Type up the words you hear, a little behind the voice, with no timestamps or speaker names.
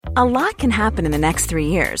A lot can happen in the next 3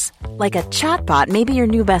 years. Like a chatbot may be your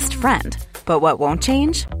new best friend. But what won't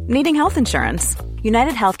change? Needing health insurance.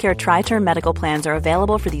 United Healthcare Tri-Term Medical Plans are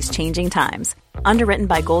available for these changing times. Underwritten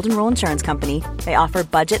by Golden Rule Insurance Company, they offer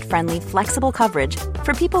budget-friendly, flexible coverage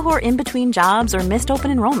for people who are in between jobs or missed open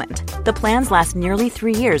enrollment. The plans last nearly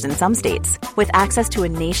 3 years in some states, with access to a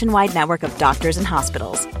nationwide network of doctors and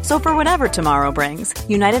hospitals. So for whatever tomorrow brings,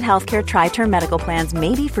 United Healthcare Tri-Term Medical Plans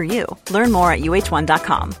may be for you. Learn more at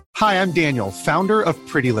uh1.com. Hi, I'm Daniel, founder of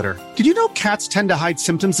Pretty Litter. Did you know cats tend to hide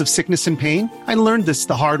symptoms of sickness and pain? I learned this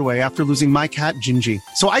the hard way after losing my cat, Gingy.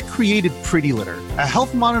 So I created Pretty Litter, a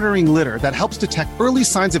health monitoring litter that helps detect early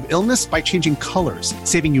signs of illness by changing colors,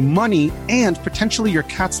 saving you money and potentially your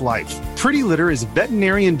cat's life. Pretty Litter is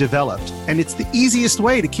veterinarian developed, and it's the easiest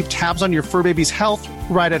way to keep tabs on your fur baby's health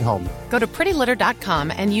right at home. Go to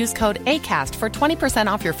prettylitter.com and use code ACAST for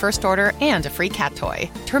 20% off your first order and a free cat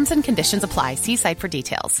toy. Terms and conditions apply. See site for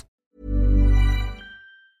details.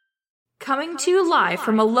 Coming to you live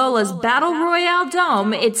from Alola's Battle Royale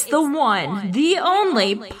Dome, it's the one, the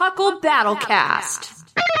only Puckle Battlecast.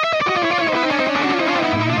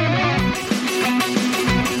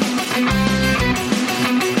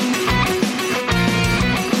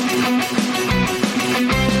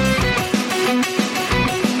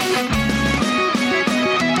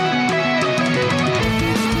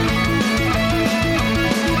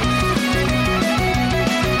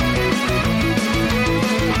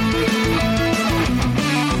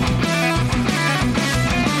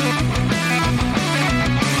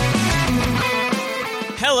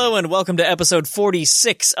 Hello and welcome to episode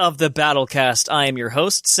 46 of the Battlecast. I am your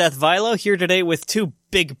host, Seth Vilo, here today with two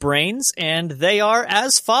big brains, and they are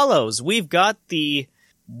as follows. We've got the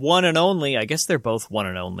one and only, I guess they're both one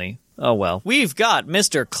and only. Oh well. We've got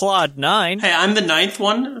Mr. Claude 9. Hey, I'm the ninth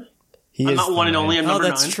one. I'm not one and only, I'm number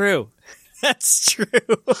 9. Oh, that's true. That's true.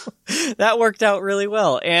 That worked out really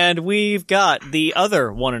well. And we've got the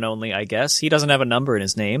other one and only, I guess. He doesn't have a number in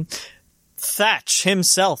his name. Thatch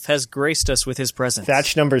himself has graced us with his presence.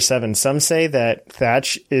 Thatch number 7. Some say that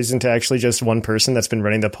Thatch isn't actually just one person that's been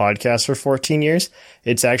running the podcast for 14 years.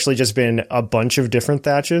 It's actually just been a bunch of different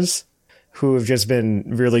Thatches who have just been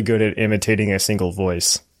really good at imitating a single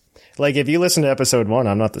voice. Like, if you listen to episode 1,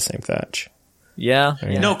 I'm not the same Thatch. Yeah.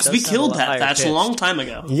 No, because we killed that Thatch a long time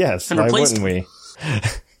ago. Yes, why wouldn't we?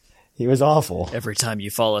 He was awful. Every time you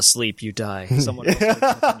fall asleep, you die. Someone else wakes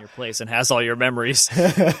up in your place and has all your memories.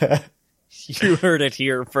 You heard it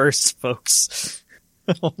here first, folks.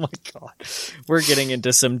 Oh my god. We're getting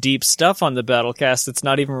into some deep stuff on the Battlecast that's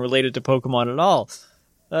not even related to Pokemon at all.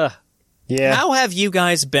 Yeah. How have you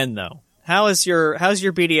guys been, though? How's your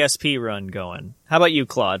BDSP run going? How about you,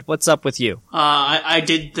 Claude? What's up with you? I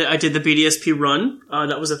did the BDSP run.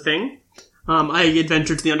 That was a thing. I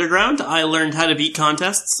adventured to the underground. I learned how to beat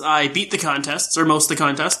contests. I beat the contests, or most of the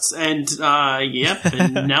contests, and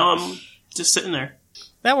and now I'm just sitting there.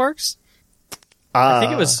 That works.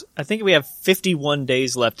 I think we have 51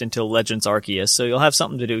 days left until Legends Arceus, so you'll have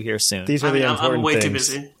something to do here soon. These are the important I'm way things.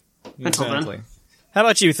 too busy. Until then. How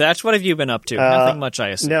about you, Thatch? What have you been up to? Nothing much, I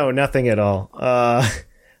assume. No, nothing at all. I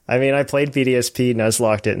mean, I played BDSP,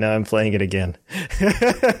 Nuzlocked it, now I'm playing it again.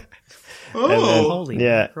 Holy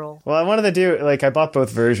mackerel. Well, I wanted to do, I bought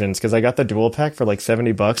both versions, because I got the dual pack for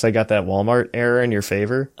 $70. I got that Walmart error in your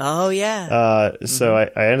favor. Oh, yeah. So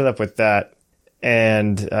I ended up with that,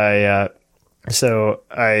 and I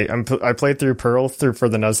played through Pearl for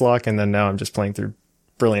the Nuzlocke, and then now I'm just playing through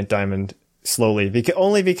Brilliant Diamond slowly,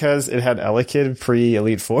 only because it had Elekid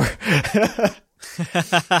pre-Elite Four.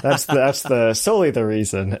 That's the solely the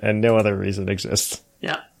reason, and no other reason exists.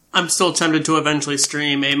 Yeah, I'm still tempted to eventually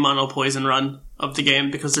stream a mono poison run of the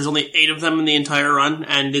game because there's only 8 of them in the entire run,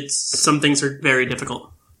 and some things are very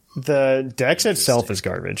difficult. The dex itself is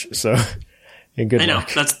garbage, so. I know,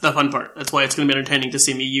 that's the fun part. That's why it's going to be entertaining to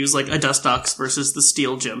see me use, a Dustox versus the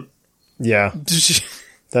Steel Gym. Yeah.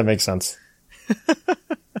 That makes sense.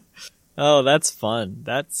 Oh, that's fun.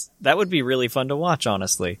 That would be really fun to watch,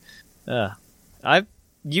 honestly.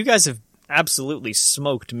 You guys have absolutely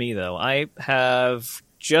smoked me, though. I have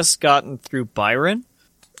just gotten through Byron.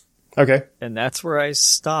 Okay. And that's where I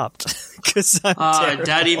stopped. Because I'm terrible.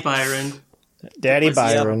 Daddy Byron. Daddy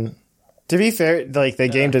Byron. Yep. To be fair, the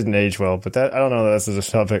game didn't age well, but I don't know if this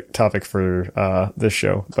is a topic for this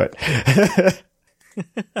show, but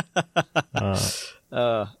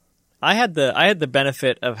I had the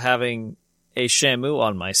benefit of having a Shamu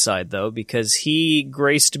on my side, though, because he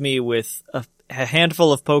graced me with a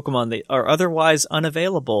handful of Pokemon that are otherwise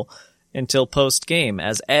unavailable until post-game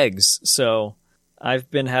as eggs, so I've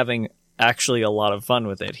been having actually a lot of fun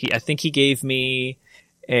with it. I think he gave me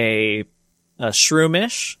a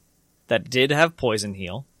Shroomish, that did have Poison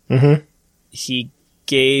Heal. Mm-hmm. He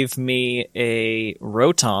gave me a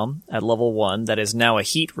Rotom at level 1 that is now a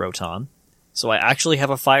Heat Rotom. So I actually have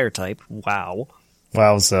a Fire type. Wow.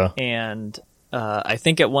 Wowza. And I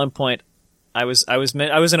think at one point I was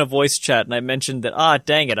in a voice chat and I mentioned that,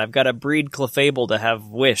 dang it, I've got to breed Clefable to have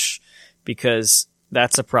Wish because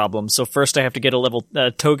that's a problem. So first I have to get a level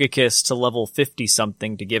Togekiss to level 50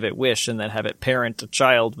 something to give it Wish and then have it parent a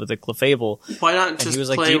child with a Clefable. Why not just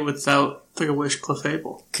play like, without a Wish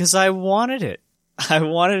Clefable? Because I wanted it. I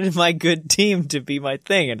wanted my good team to be my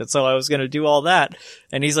thing, and so I was going to do all that.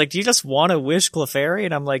 And he's like, do you just want to Wish Clefairy?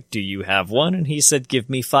 And I'm like, do you have one? And he said, give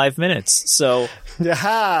me 5 minutes. So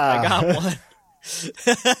I got one.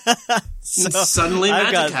 So suddenly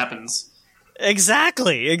magic happens.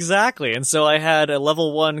 Exactly. And so I had a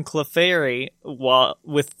level 1 Clefairy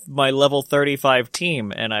with my level 35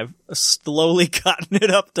 team, and I've slowly gotten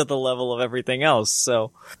it up to the level of everything else.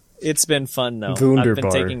 So it's been fun, though. Wunderbar.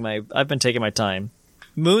 I've been taking my time.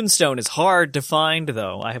 Moonstone is hard to find,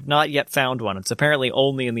 though. I have not yet found one. It's apparently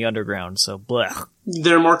only in the underground, so blech.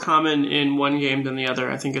 They're more common in one game than the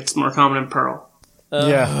other. I think it's more common in Pearl.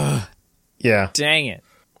 Yeah. Dang it.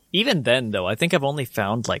 Even then, though, I think I've only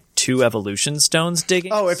found, 2 evolution stones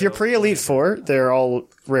digging. Oh, if you're pre-Elite 4, they're all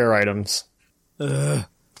rare items.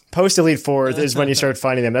 Post-Elite 4 is when you start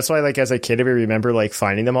finding them. That's why, as a kid, we remember,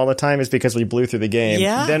 finding them all the time is because we blew through the game,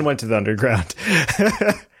 then went to the underground.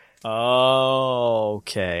 Oh,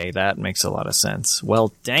 okay. That makes a lot of sense.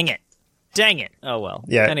 Well, dang it. Oh, well.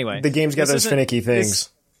 Yeah. Anyway. The game's got those finicky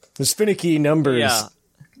things. Those finicky numbers. Yeah.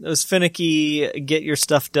 Those finicky get your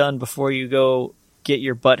stuff done before you go get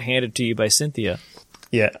your butt handed to you by Cynthia.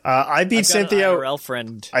 Yeah. I beat Cynthia. IRL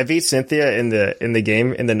friend. I beat Cynthia in the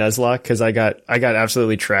game, in the Nuzlocke, because I got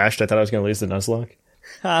absolutely trashed. I thought I was going to lose the Nuzlocke.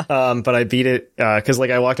 But I beat it, because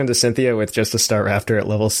I walked into Cynthia with just a Staraptor at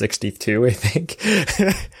level 62, I think.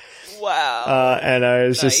 Wow. And I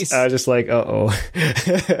was just like,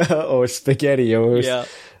 SpaghettiOs. Yeah.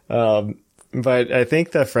 But I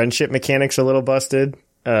think the friendship mechanic's a little busted.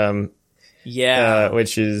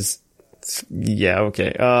 Which is,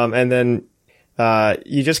 okay. And then,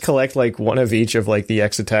 you just collect one of each of the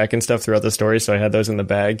X attack and stuff throughout the story. So I had those in the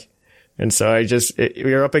bag. And so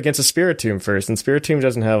we were up against a Spiritomb first, and Spiritomb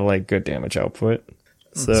doesn't have good damage output.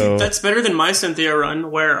 So see, that's better than my Cynthia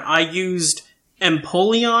run, where I used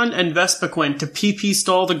Empoleon and Vespiquen to PP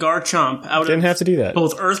stall the Garchomp out Didn't have to do that.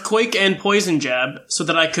 Both Earthquake and Poison Jab, so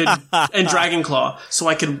that I could, and Dragon Claw, so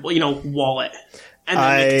I could, wall it. And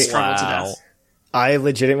then make it struggle to death. I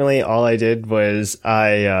legitimately, all I did was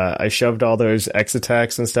I shoved all those X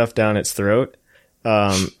attacks and stuff down its throat,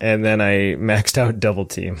 and then I maxed out Double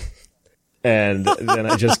Team. And then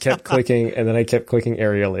I just kept clicking, and then I kept clicking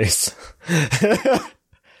Aerial Ace.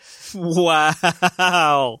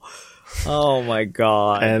 Wow. Oh my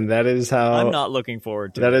god. And that is how... I'm not looking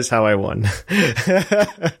forward to that. That is how I won.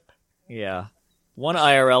 Yeah. One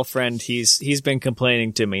IRL friend, he's been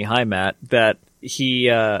complaining to me, hi Matt, that he's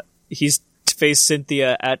faced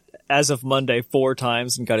Cynthia as of Monday 4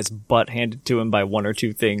 times and got his butt handed to him by 1 or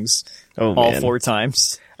 2 things. All 4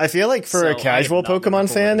 times. I feel like for a casual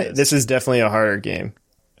Pokemon fan, this is definitely a harder game.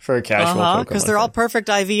 For a casual Pokemon because they're all perfect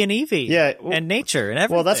IV and Eevee. Yeah. And nature and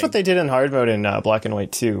everything. Well, that's what they did in hard mode in Black and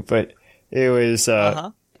White too, but it was, yeah,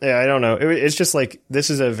 I don't know. It's just this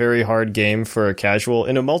is a very hard game for a casual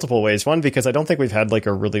in multiple ways. One, because I don't think we've had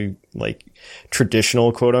a really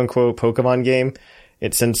traditional quote unquote Pokemon game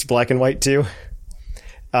since Black and White 2.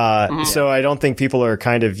 So I don't think people are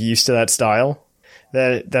kind of used to that style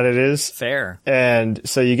that it is. Fair. And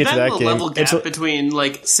so you get to that game. The level gap between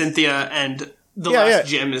Cynthia and the last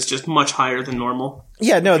gym is just much higher than normal.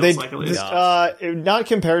 Yeah, no, not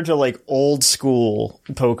compared to old school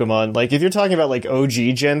Pokemon. If you're talking about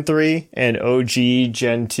OG Gen 3 and OG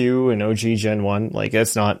Gen 2 and OG Gen 1,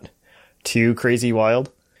 that's not too crazy wild.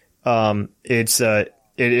 It's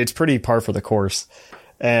pretty par for the course.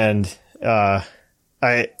 And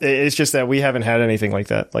it's just that we haven't had anything like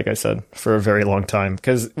that, like I said, for a very long time.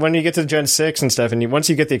 Because when you get to Gen 6 and stuff, and once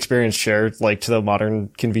you get the experience share, to the modern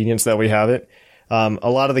convenience that we have it, a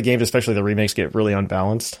lot of the games, especially the remakes, get really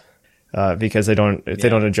unbalanced. Because they don't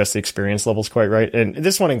adjust the experience levels quite right. And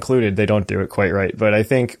this one included, they don't do it quite right. But I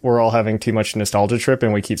think we're all having too much nostalgia trip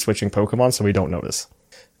and we keep switching Pokemon, so we don't notice.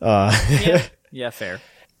 Yeah, fair.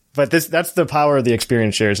 But that's the power of the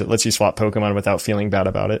experience shares. It lets you swap Pokemon without feeling bad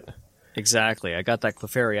about it. Exactly. I got that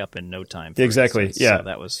Clefairy up in no time. Exactly. Instance, yeah. So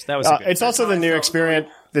that was a good it's also the new experience.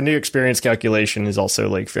 The new experience calculation is also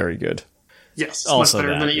very good. Yes. Also much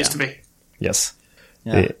better than it used to be. Yes.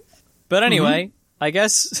 Yeah. But anyway, I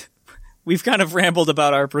guess we've kind of rambled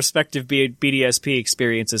about our prospective BDSP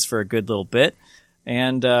experiences for a good little bit,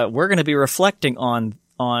 and we're going to be reflecting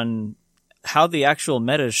on how the actual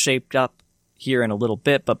meta is shaped up here in a little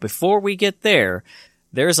bit. But before we get there,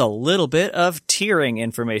 there's a little bit of tiering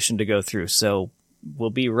information to go through, so we'll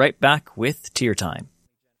be right back with tier time.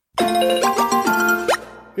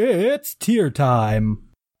 It's tier time.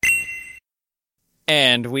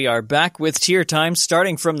 And we are back with tier time,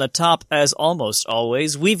 starting from the top as almost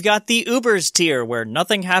always. We've got the Ubers tier, where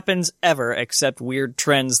nothing happens ever except weird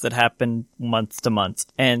trends that happen month to month.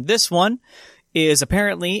 And this one is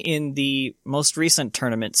apparently in the most recent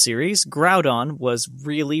tournament series, Groudon was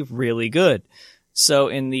really, really good. So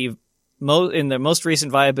in the most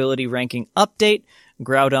recent viability ranking update,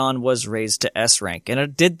 Groudon was raised to S rank, and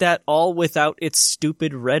it did that all without its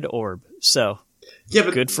stupid red orb. So, yeah,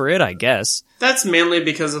 but good for it, I guess. That's mainly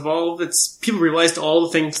because of all of its... People realized all the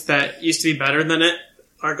things that used to be better than it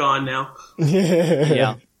are gone now.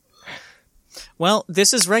 Yeah. Well,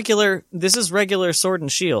 this is regular Sword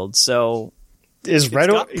and Shield, so... Is Red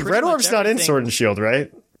Orb's not in Sword and Shield,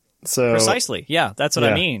 right? So precisely, yeah, that's what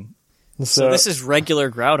I mean. So this is regular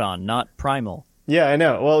Groudon, not Primal. Yeah, I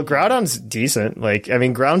know. Well, Groudon's decent. Like, I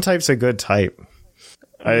mean, Ground type's a good type.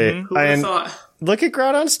 Who would have thought? Look at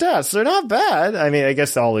Groudon's stats; they're not bad. I mean, I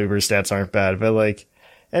guess all Uber's stats aren't bad, but like,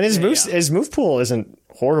 and his move pool isn't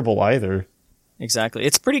horrible either. Exactly,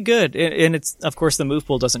 it's pretty good, and it's of course the move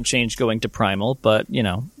pool doesn't change going to Primal, but you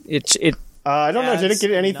know, it. I don't know. Did it get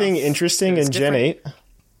anything interesting in Gen 8?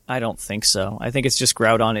 I don't think so. I think it's just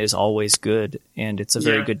Groudon is always good, and it's a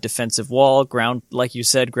very good defensive wall. Ground, like you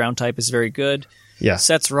said, ground type is very good. Yeah.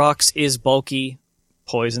 Sets rocks, is bulky,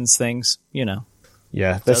 poisons things, you know.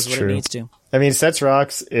 Yeah, that's does true. what it needs to. I mean, Sets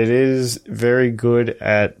rocks, it is very good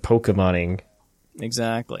at Pokemoning.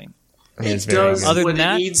 Exactly. It does what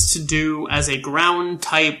it needs to do as a ground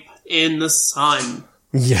type in the sun.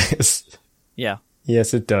 Yes. Yeah.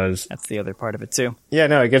 Yes, it does. That's the other part of it too. Yeah,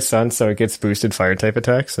 no, it gets sun, so it gets boosted fire type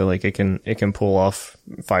attacks, so like it can pull off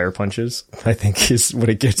fire punches, I think is what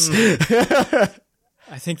it gets.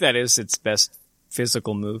 I think that is its best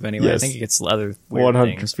physical move anyway. Yes. I think it gets other weird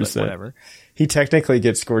 100%. Things, but whatever. He technically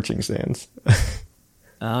gets Scorching Sands.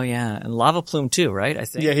 Oh yeah, and Lava Plume too, right? I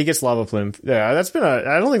think. Yeah, he gets Lava Plume. Yeah, I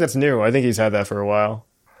don't think that's new. I think he's had that for a while.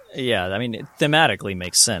 Yeah, I mean, it thematically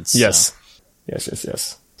makes sense. Yes. So.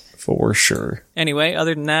 Yes. For sure. Anyway,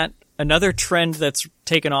 other than that, another trend that's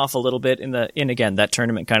taken off a little bit in again, that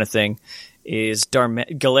tournament kind of thing is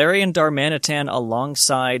Galarian Darmanitan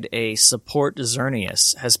alongside a support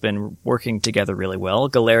Xerneas has been working together really well.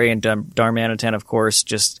 Galarian Darmanitan, of course,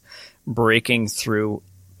 just breaking through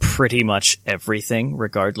pretty much everything,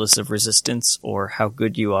 regardless of resistance or how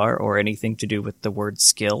good you are or anything to do with the word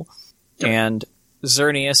skill. Yep. And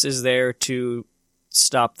Xerneas is there to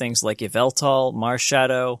stop things like Yveltal,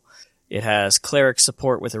 Marshadow. It has cleric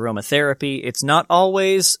support with aromatherapy. It's not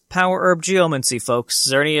always power herb geomancy, folks.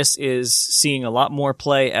 Xerneas is seeing a lot more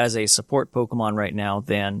play as a support Pokemon right now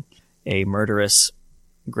than a murderous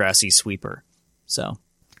grassy sweeper. So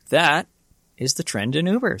that is the trend in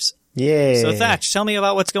Ubers. Yay. So Thatch, tell me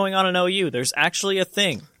about what's going on in OU. There's actually a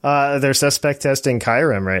thing. They're suspect testing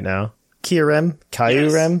Kyurem right now. Kyurem?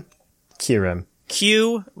 Kyurem? Kyurem.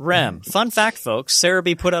 Q-Rem. Fun fact, folks.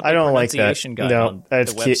 Cerebi put up a pronunciation guide on the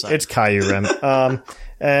website. It's Kyurem.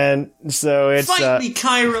 And so it's... Fight me,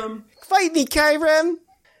 Kyurem! Fight me, Kyurem!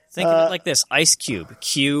 Think of it like this. Ice Cube.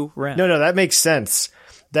 Q-Rem. No, that makes sense.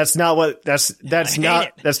 That's not what... That's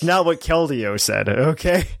not what Keldeo said,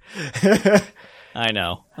 okay? I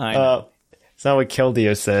know. It's not what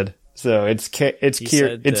Keldeo said. So it's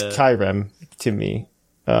Kyurem to me.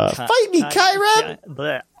 Fight me,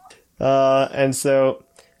 Kyurem! And so,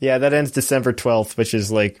 yeah, that ends December 12th, which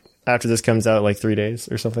is like, after this comes out, like 3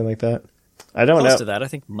 days or something like that. I don't know. Close to that, I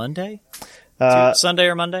think Monday? Sunday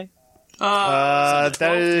or Monday? That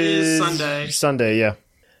is Sunday. Sunday, yeah.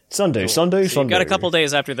 Sunday. So you've got a couple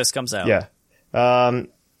days after this comes out. Yeah.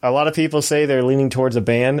 A lot of people say they're leaning towards a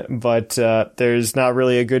ban, but there's not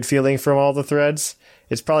really a good feeling from all the threads.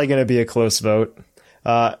 It's probably going to be a close vote.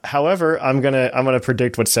 However, I'm gonna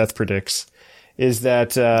predict what Seth predicts. Is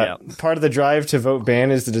that part of the drive to vote ban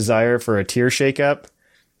is the desire for a tier shakeup,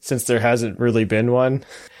 since there hasn't really been one,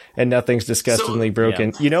 and nothing's disgustingly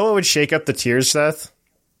broken. Yeah. You know what would shake up the tiers, Seth?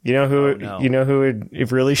 You know who? You know who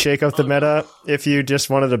would really shake up the meta if you just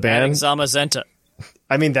wanted a ban? Zamazenta.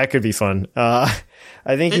 I mean, that could be fun. I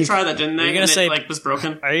think they tried that, didn't they? You're gonna say it was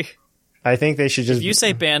broken. I think they should just. If you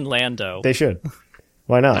say ban Lando, they should.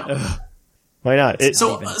 Why not? Why not?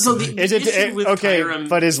 So the issue with Kyurem...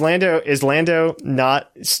 but is Lando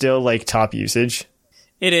not still like top usage?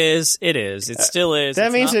 It is. It still is. That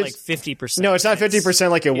it's means not it's like 50%. No, it's not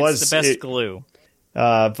 50% like it was. It's the best glue.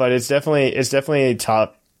 But it's definitely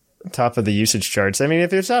top of the usage charts. I mean,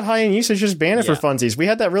 if it's not high in usage, just ban it for funsies. We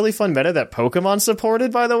had that really fun meta that Pokemon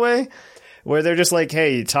supported, by the way, where they're just like,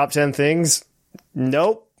 hey, top 10 things.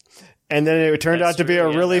 Nope. And then it turned out to be a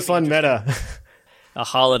really fun meta. A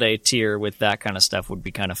holiday tier with that kind of stuff would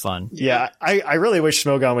be kind of fun. Yeah, I really wish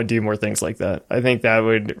Smogon would do more things like that. I think that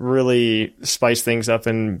would really spice things up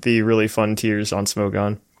and be really fun tiers on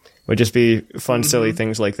Smogon. Would just be fun, silly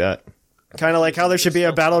things like that. Kind of like how there should be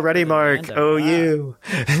a battle ready mark. OU.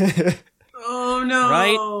 Oh no!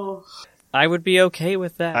 Right? I would be okay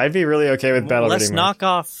with that. I'd be really okay with battle ready Less mark.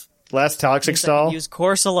 knockoff. Less toxic stall. Use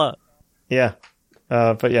Corsola. Yeah.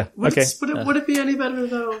 But yeah, okay. Would it be any better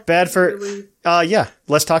though? Bad for Really? yeah,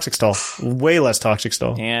 less toxic stall. Way less toxic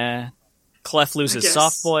stall. Yeah. Clef loses guess.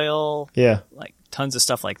 soft boil. Yeah. Like tons of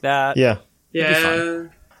stuff like that. Yeah. Yeah.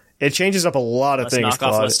 It changes up a lot of Less things, knockoff,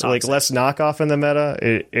 Claude. less Like toxic. less knockoff in the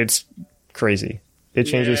meta. It's crazy. It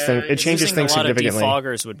changes things. It changes Using things a lot significantly. of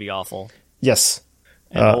defoggers would be awful. Yes.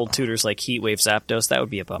 And old tutors like Heatwave Zapdos, that would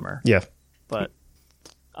be a bummer. Yeah. But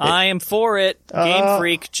I am for it. Game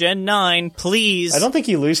Freak, Gen 9, please. I don't think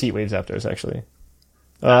you lose Heatwave Zapdos actually.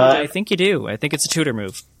 I think you do. I think it's a tutor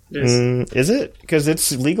move. Is it? Because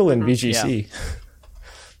it's legal in VGC.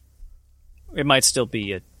 It might still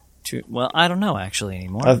be a well, I don't know actually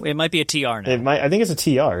anymore. It might be a TR now. It might. I think it's a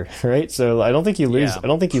TR, right? So I don't think you lose. Yeah. I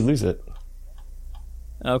don't think you lose it.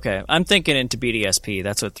 Okay, I'm thinking into BDSP.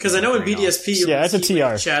 That's what. Because I know in BDSP, you Yeah, it's a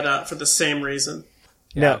Heatwave TR. chat out for the same reason.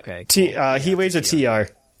 Yeah, No, okay. Heatwave's a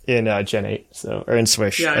TR in Gen 8, so or in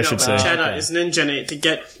Swish, Yeah, I know. should say. Chat out isn't in Gen 8 to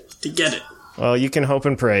get it. Well, you can hope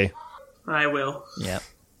and pray. I will. Yep.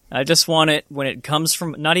 I just want it when it comes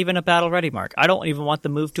from not even a battle ready mark. I don't even want the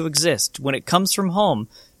move to exist. When it comes from home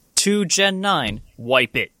to Gen 9,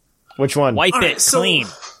 wipe it. Which one? Wipe All it right, so- clean.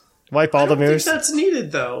 Wipe all I the don't think moves. that's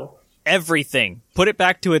needed though. Everything. Put it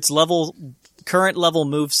back to its current level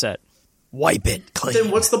moveset. Wipe it clean. Then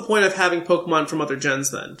what's the point of having Pokemon from other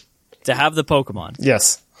gens then? To have the Pokemon.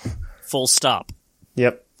 Yes. Full stop.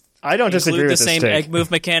 Yep. I don't disagree Include with the this same take. egg move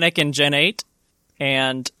mechanic in Gen 8,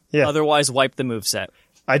 and Yeah. otherwise wipe the moveset.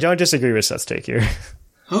 I don't disagree with Seth's take here.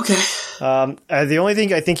 Okay. The only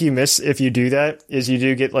thing I think you miss if you do that is you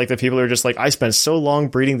do get like the people who are just like, I spent so long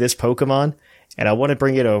breeding this Pokemon and I want to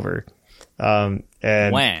bring it over. And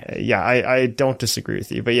Wah. yeah, I don't disagree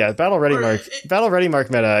with you, but yeah, battle ready mark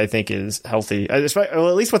meta I think is healthy. Well,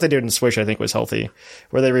 at least what they did in Swish I think was healthy,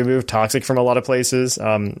 where they removed toxic from a lot of places.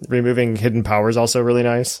 Removing hidden power is also really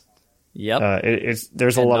nice. Yep.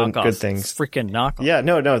 There's a lot of Knockoff. good things. Freaking knockoff. Yeah,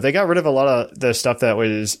 no, they got rid of a lot of the stuff that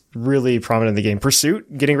was really prominent in the game.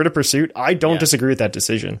 Pursuit, getting rid of Pursuit, I don't disagree with that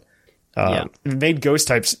decision. It made ghost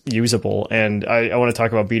types usable, and I want to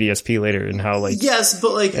talk about BDSP later and how like Yes,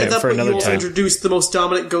 but like at that for point, you another also type. introduced the most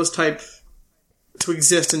dominant ghost type to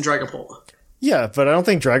exist in Dragapult. yeah, but I don't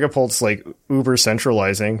think Dragapult's like uber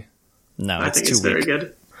centralizing. No, I it's think too it's weak. very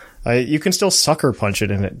good. You can still sucker punch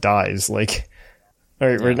it and it dies. Like, all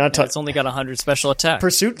right, we're not. It's only got 100 special attack.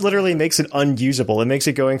 Pursuit literally makes it unusable. It makes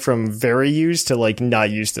it going from very used to like not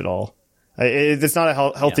used at all. It's not a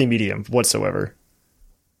healthy medium whatsoever.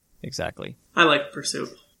 Exactly. I like Pursuit.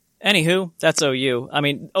 Anywho, that's OU. I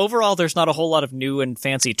mean, overall, there's not a whole lot of new and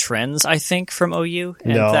fancy trends, I think, from OU.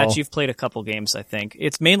 And No. Thatch, you've played a couple games, I think.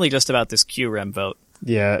 It's mainly just about this QREM vote.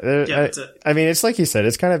 Yeah, that's it. I mean, it's like you said,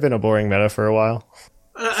 it's kind of been a boring meta for a while.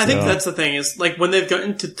 I think that's the thing is like when they've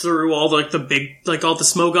gotten through all the big like all the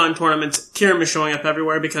Smogon tournaments, Kyurem is showing up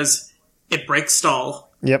everywhere because it breaks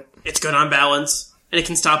stall. Yep. It's good on balance, and it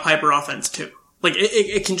can stop hyper offense too. Like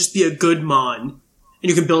it can just be a good mon, and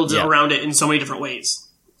you can build around it in so many different ways.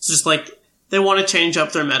 It's just like they want to change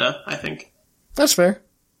up their meta. I think That's fair.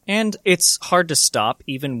 And it's hard to stop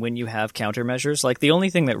even when you have countermeasures. Like, the only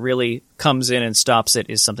thing that really comes in and stops it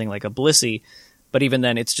is something like a Blissey, but even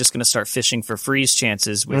then it's just going to start fishing for freeze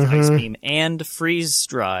chances with Ice Beam and Freeze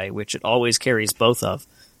Dry, which it always carries both of.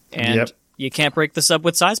 And you can't break the sub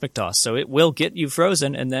with Seismic Toss, so it will get you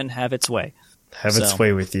frozen and then have its way. Have its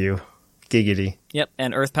way with you. Giggity. Yep,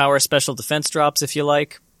 and Earth Power special defense drops if you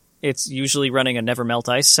like. It's usually running a Never Melt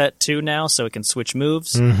Ice set too now, so it can switch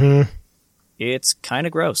moves. It's kind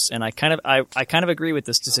of gross, and I kind of agree with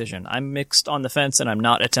this decision. I'm mixed on the fence, and I'm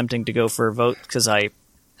not attempting to go for a vote because I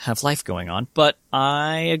have life going on. But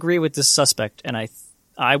I agree with this suspect, and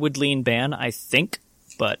I would lean ban, I think,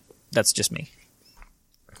 but that's just me.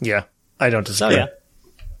 Yeah, I don't disagree. yeah.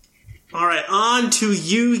 All right, on to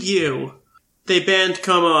UU. They banned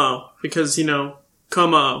Como because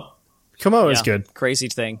Como. Como is Yeah, good. crazy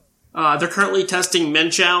thing. They're currently testing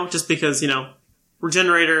Menchow just because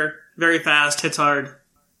Regenerator, very fast, hits hard,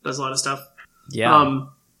 does a lot of stuff. Yeah.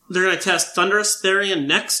 They're going to test Thunderous Therian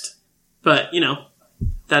next, but,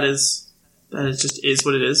 that is just is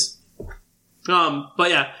what it is. But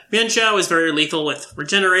yeah, Mienshao is very lethal with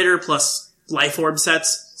Regenerator plus Life Orb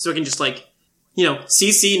sets, so it can just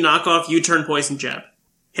CC, knock off, U-turn, poison jab.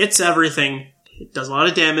 Hits everything, it does a lot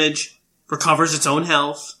of damage, recovers its own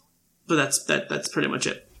health, but that's pretty much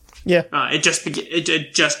it. Yeah. It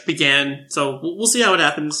just began, so we'll see how it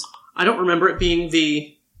happens. I don't remember it being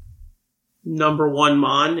the number 1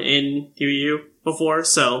 Mon in UU before,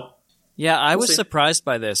 so... Yeah, I was surprised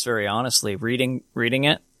by this, very honestly, reading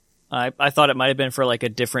it. I thought it might have been for like a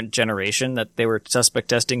different generation that they were suspect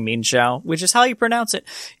testing Mienshao, which is how you pronounce it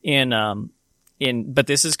but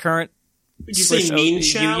this is current. Did you say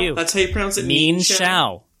Mienshao? That's how you pronounce it?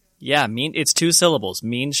 Mienshao. Yeah, it's 2 syllables.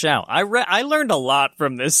 Mienshao. I learned a lot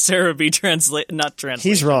from this Sarah B. not translation.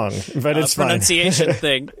 He's wrong, but it's pronunciation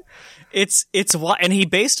thing. It's and he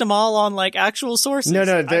based them all on like actual sources. No,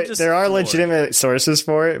 there are legitimate sources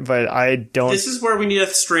for it, but I don't. This is where we need a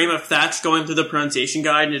stream of Thatch going through the pronunciation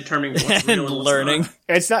guide and determining what's real and learning.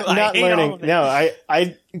 It's not learning. No,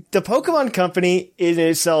 the Pokemon Company in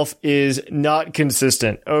itself is not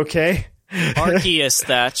consistent. Okay. Arceus,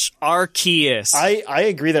 Thatch. Arceus. I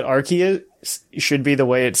agree that Arceus should be the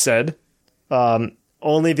way it's said,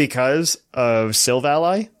 only because of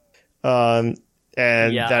Silvally.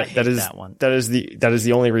 And that is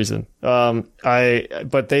the only reason.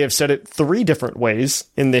 But they have said it 3 different ways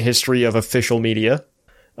in the history of official media.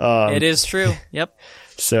 It is true. Yep.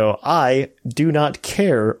 So I do not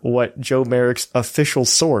care what Joe Merrick's official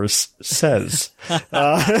source says.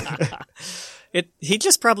 He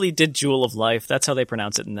just probably did Jewel of Life. That's how they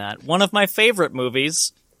pronounce it in that. One of my favorite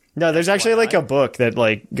movies. No, there's actually like a book that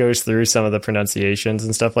like goes through some of the pronunciations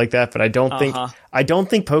and stuff like that, but I don't think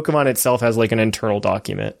Pokemon itself has like an internal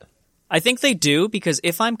document. I think they do, because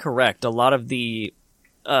if I'm correct, a lot of the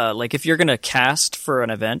like if you're going to cast for an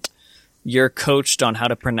event, you're coached on how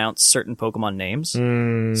to pronounce certain Pokemon names.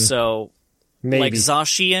 So maybe. Like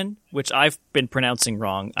Zacian, which I've been pronouncing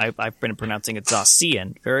wrong. I've been pronouncing it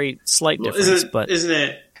Zacian. Very slight difference, but isn't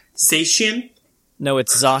it Zacian? No,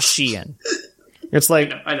 it's Zacian. It's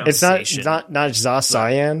like I know. It's not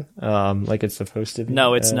Zacian, like it's supposed to be.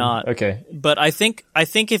 No, it's not. Okay, but I think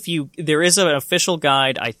if there is an official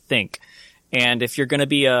guide, I think, and if you're going to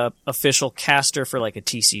be a official caster for like a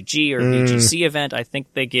TCG or VGC event, I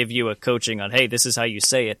think they give you a coaching on, hey, this is how you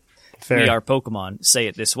say it. Fair. We are Pokemon. Say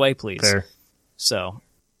it this way, please. Fair. So,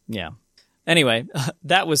 yeah. Anyway,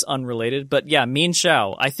 that was unrelated, but yeah,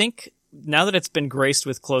 Mienshao. I think now that it's been graced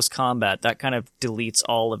with close combat, that kind of deletes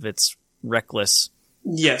all of its reckless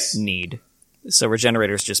need. So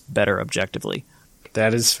Regenerator is just better objectively.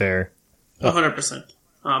 That is fair. 100%.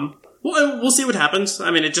 We'll see what happens.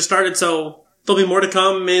 I mean, it just started, so there'll be more to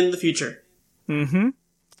come in the future. Mm-hmm.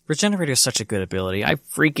 Regenerator is such a good ability. I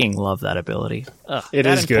freaking love that ability. It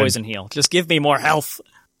is good. Poison Heal. Just give me more health.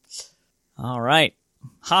 All right.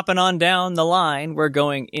 Hopping on down the line, we're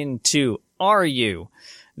going into RU.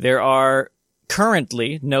 There are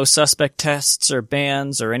currently no suspect tests or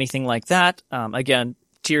bans or anything like that. Again,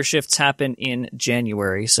 tier shifts happen in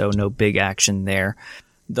January, so no big action there.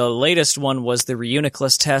 The latest one was the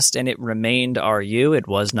Reuniclus test, and it remained RU. It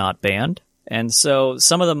was not banned. And so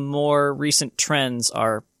some of the more recent trends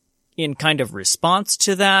are in kind of response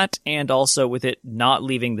to that, and also with it not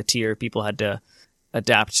leaving the tier, people had to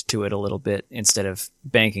adapt to it a little bit instead of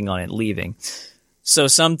banking on it leaving. So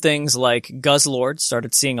some things like Guzzlord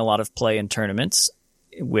started seeing a lot of play in tournaments.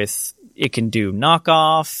 With it can do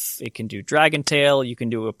knockoff, it can do Dragon Tail, you can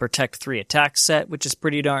do a Protect 3 attack set, which is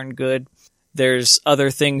pretty darn good. There's other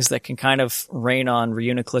things that can kind of rain on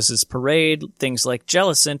Reuniclus's parade, things like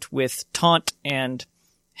Jellicent with Taunt and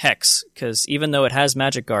Hex, because even though it has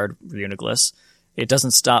Magic Guard Reuniclus, it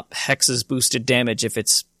doesn't stop Hex's boosted damage if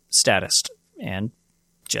it's statused. And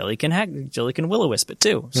Jelly can Will-O-Wisp it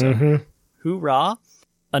too. So, hoorah.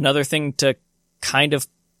 Another thing to kind of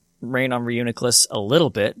rain on Reuniclus a little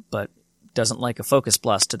bit, but doesn't like a Focus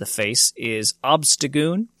Blast to the face, is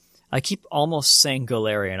Obstagoon. I keep almost saying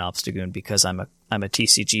Galarian Obstagoon because I'm a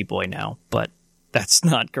TCG boy now, but that's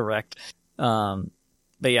not correct. But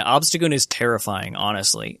yeah, Obstagoon is terrifying,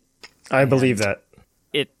 honestly. I believe that.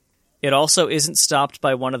 It also isn't stopped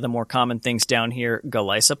by one of the more common things down here,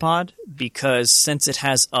 Golisopod, because since it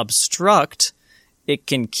has Obstruct, it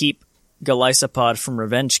can keep Golisopod from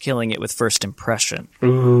revenge killing it with First Impression.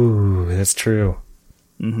 Ooh, that's true.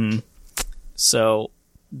 Mm-hmm. So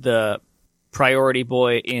the priority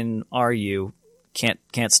boy in RU can't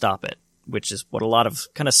stop it, which is what a lot of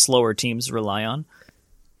kind of slower teams rely on.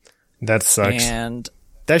 That sucks. And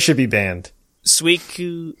That should be banned.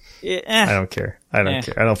 Suicune... I don't care. I don't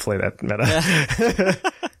care. I don't play that meta.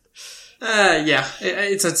 Yeah,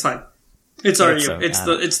 it's fine. It's RU. So,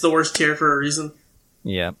 It's the worst tier for a reason.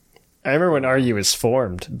 Yeah. I remember when RU was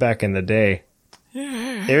formed back in the day.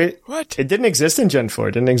 What? It didn't exist in Gen 4.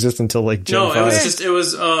 It didn't exist until like Gen 5. It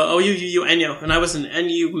was OUUU Enyo, and I was an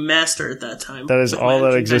NU master at that time. That is all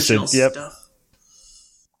that existed. Yep. Stuff.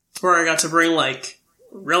 Where I got to bring like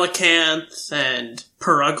Relicanth and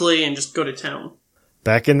Purugly and just go to town.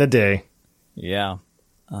 Back in the day. Yeah.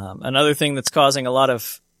 Another thing that's causing a lot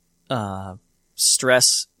of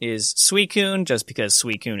stress is Suicune, just because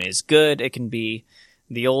Suicune is good. It can be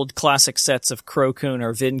the old classic sets of Crocune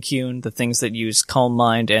or Vincune, the things that use Calm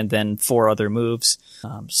Mind and then 4 other moves.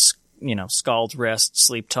 Scald Rest,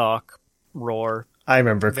 Sleep Talk, Roar. I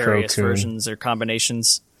remember various Crocune. versions or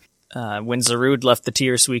combinations. When Zarude left the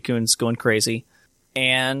tier, Suicune's going crazy.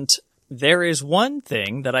 And there is one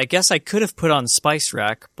thing that I guess I could have put on Spice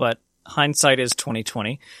Rack, but hindsight is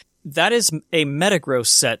 2020. That is a Metagross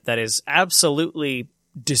set that is absolutely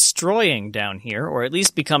destroying down here, or at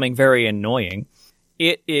least becoming very annoying.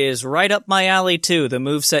 It is right up my alley, too. The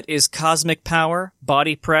moveset is Cosmic Power,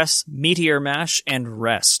 Body Press, Meteor Mash, and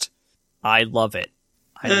Rest. I love it.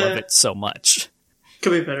 I love it so much.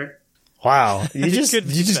 Could be better. Wow. You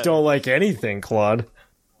just don't like anything, Claude.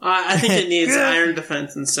 I think it needs Iron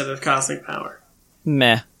Defense instead of Cosmic Power.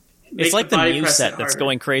 Meh. It's like the Body Mew Press set it that's harder.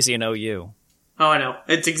 going crazy in OU. Oh, I know.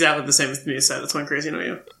 It's exactly the same as the Mew set that's going crazy in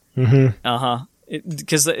OU. Mm-hmm. Uh-huh.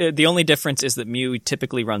 Because the only difference is that Mew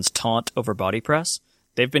typically runs Taunt over Body Press.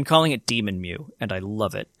 They've been calling it Demon Mew, and I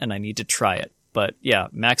love it, and I need to try it. But yeah,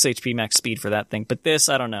 max HP, max speed for that thing. But this,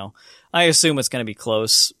 I don't know. I assume it's going to be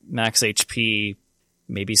close. Max HP,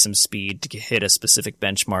 maybe some speed to hit a specific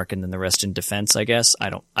benchmark, and then the rest in defense, I guess. I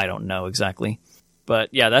don't know exactly. But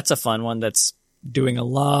yeah, that's a fun one that's doing a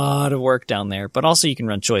lot of work down there. But also you can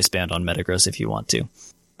run Choice Band on Metagross if you want to.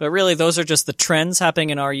 But really, those are just the trends happening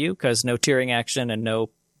in RU, because no tiering action and no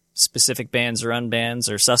specific bans or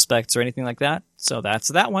unbans or suspects or anything like that. So that's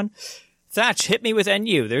that one. Thatch, hit me with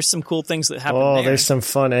NU. There's some cool things that happen there. Oh, there's some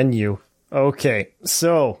fun NU. Okay,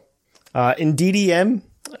 so in DDM,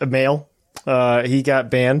 a male, he got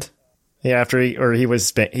banned. Yeah,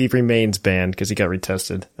 he remains banned because he got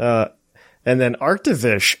retested. And then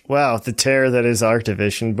Arctivish. Wow, the terror that is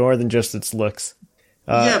Arctivish, and more than just its looks.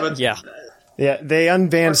 Yeah, they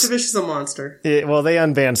unbanned... Arctivish is a monster. They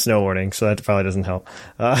unbanned Snow Warning, so that probably doesn't help.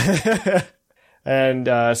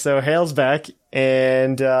 So Hale's back,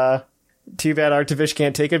 and too bad Arctivish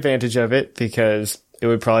can't take advantage of it, because it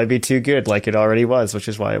would probably be too good, like it already was, which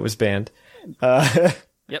is why it was banned.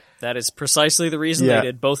 Yep, that is precisely the reason they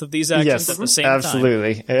did both of these actions at the same time.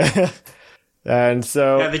 Absolutely. And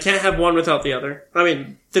so... Yeah, they can't have one without the other. I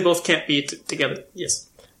mean, they both can't be together.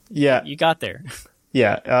 Yes. Yeah. You got there.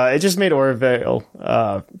 Yeah, it just made Orville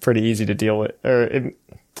pretty easy to deal with.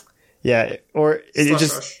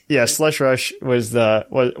 Slush Rush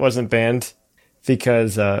wasn't banned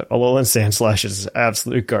because Alolan Sandslash is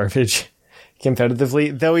absolute garbage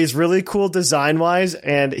competitively. Though he's really cool design wise,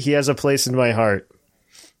 and he has a place in my heart.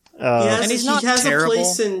 And he's not terrible. He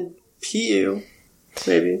has a place in PU,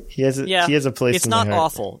 maybe. He has a place. It's in my heart. not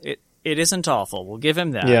awful. It isn't awful. We'll give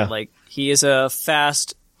him that. Yeah. Like, he is a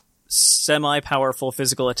fast, semi-powerful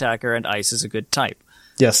physical attacker, and Ice is a good type.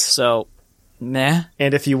 Yes. So, meh.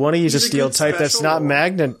 And if you want to use He's a a steel good type that's special. not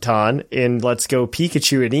Magneton in Let's Go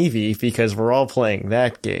Pikachu and Eevee, because we're all playing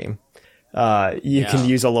that game, you can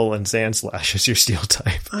use Alolan Sandslash as your steel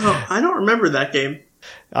type. Oh, I don't remember that game.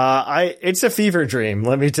 It's a fever dream,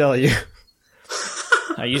 let me tell you.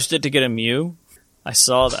 I used it to get a Mew. I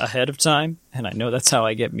saw it ahead of time, and I know that's how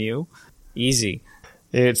I get Mew. Easy.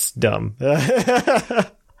 It's dumb.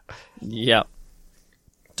 Yep.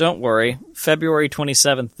 Don't worry. February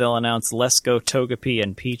 27th, they'll announce Let's Go Togepi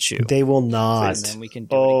and Pichu. They will not. And then we can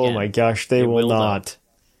do it again. Oh my gosh, they will not.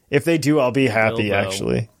 If they do, I'll be happy, though.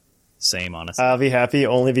 actually. Same, honestly. I'll be happy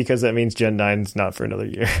only because that means Gen 9's not for another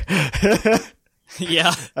year.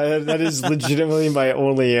 Yeah. That is legitimately my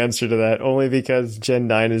only answer to that, only because Gen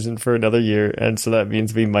 9 isn't for another year, and so that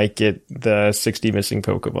means we might get the 60 missing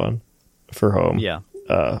Pokemon for home. Yeah.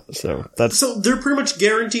 So they're pretty much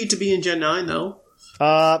guaranteed to be in Gen 9, though.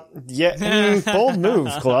 Bold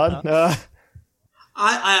move, Claude.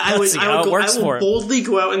 I will boldly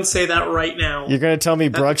go out and say that right now. You're going to tell me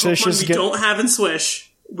that Bruxish is don't have in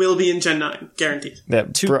Swish will be in Gen 9, guaranteed.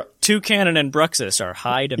 Toucannon and Bruxus are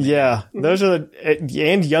high demand. Yeah, those are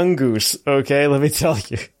and Young Goose. Okay, let me tell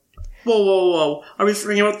you. Whoa! Are we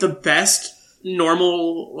forgetting about the best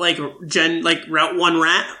normal Route 1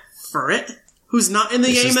 rat for it? who's not in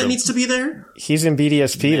the game that needs to be there. He's in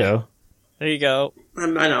BDSP, though. There you go. I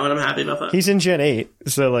know, and I'm happy about that. He's in Gen 8,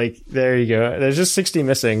 so, like, there you go. There's just 60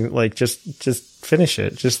 missing. Like, just finish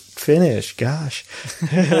it. Just finish. Gosh.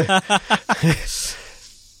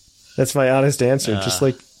 That's my honest answer. Just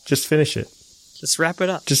finish it. Just wrap it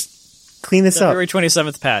up. Just clean this February up.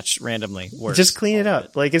 27th patch, randomly. Works. Just clean it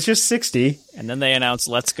up. Like, it's just 60. And then they announce,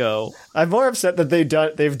 let's go. I'm more upset that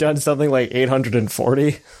they've done something like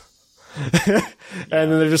 840. And then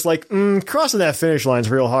they're just like, crossing that finish line's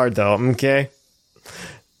real hard, though. Okay.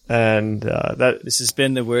 And This has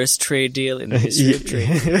been the worst trade deal in the history of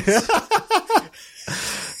trade deals.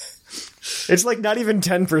 It's like not even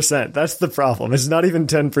 10%. That's the problem. It's not even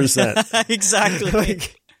 10%. Exactly.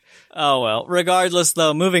 Oh, well. Regardless,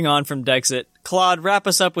 though, moving on from Dexit, Claude, wrap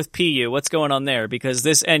us up with PU. What's going on there? Because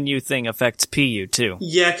this NU thing affects PU, too.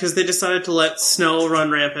 Yeah, because they decided to let Snow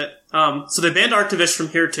run rampant. So they banned Arctivish from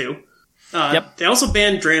here, too. Yep. They also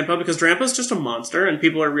banned Drampa, because Drampa's just a monster, and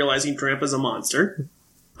people are realizing Drampa's a monster.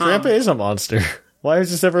 Drampa is a monster. Why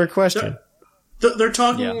is this ever a question? They're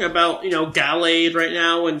talking about, Gallade right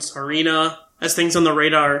now and Sarina as things on the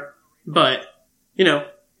radar, but,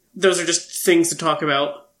 those are just things to talk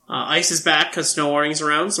about. Ice is back because Snow Warning's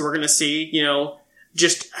around, so we're going to see,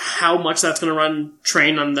 just how much that's going to run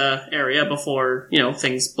train on the area before,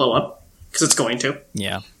 things blow up, because it's going to.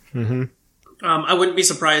 Yeah. Mm-hmm. I wouldn't be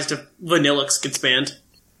surprised if Vanillix gets banned.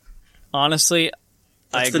 Honestly,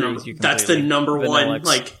 I agree with you completely. That's the number one,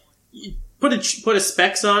 like, put a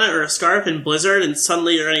Specs on it or a Scarf in Blizzard, and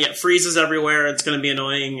suddenly you're going to get freezes everywhere. It's going to be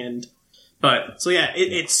annoying.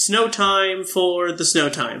 It's snow time for the snow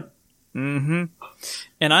time. Mm-hmm.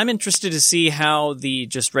 And I'm interested to see how the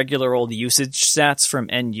just regular old usage stats from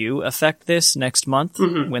NU affect this next month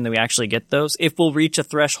when we actually get those. If we'll reach a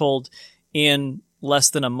threshold in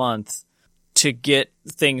less than a month to get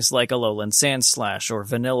things like Alolan Sandslash or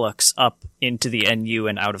Vanillux up into the NU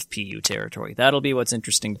and out of PU territory. That'll be what's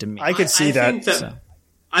interesting to me. I could see that.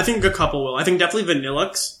 I think a couple will. I think definitely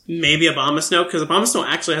Vanillux, maybe Abomasnow, because Abomasnow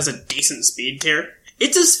actually has a decent speed tier.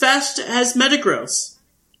 It's as fast as Metagross.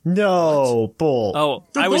 No, bull. Oh,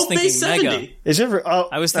 They're I was both thinking base 70. Mega. Is it? Oh,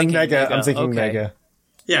 I was thinking Mega. Mega. I'm thinking Okay. Mega.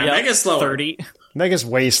 Yeah, Yep, Mega's slower. 30. Mega's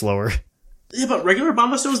way slower. Yeah, but regular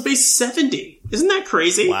Abomasnow is base 70. Isn't that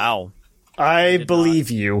crazy? Wow. I believe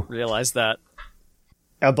you. Realize that.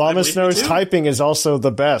 Abomasnow's too. typing is also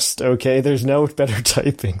the best, okay? There's no better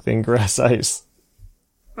typing than Grass Ice.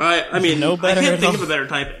 I mean, No better I can't at think all. of a better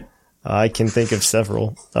typing. I can think of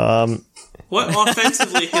several. What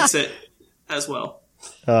offensively hits it as well?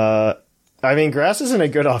 I mean, Grass isn't a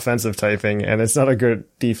good offensive typing, and it's not a good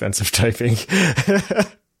defensive typing.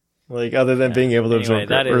 Like, other than being able to Anyway, absorb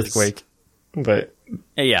that is- Earthquake. But,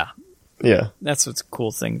 Yeah. yeah. That's what's a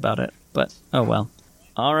cool thing about it. But, oh well.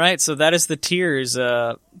 All right, so that is the tiers.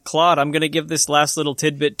 Claude, I'm going to give this last little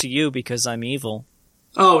tidbit to you because I'm evil.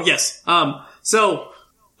 Oh, yes. Little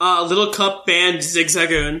Cup banned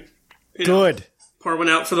Zigzagoon. Good. Pour one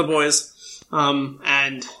out for the boys.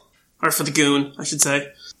 Or for the goon, I should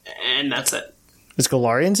say. And that's it. Is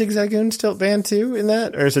Galarian Zigzagoon still banned too in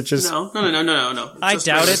that? Or is it just... No. I Just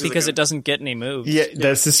doubt it regular because Zigzagoon. it doesn't get any moves. Yeah,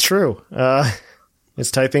 this is true. His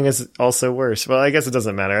typing is also worse. Well, I guess it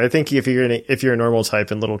doesn't matter. I think if you're a normal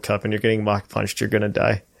type in Little Cup and you're getting Mach Punched, you're going to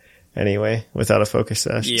die anyway without a Focus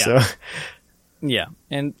Sash. Yeah. So... Yeah,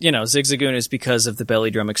 and, Zigzagoon is because of the Belly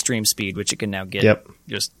Drum Extreme Speed, which it can now get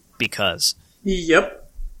just because. Yep.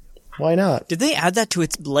 Why not? Did they add that to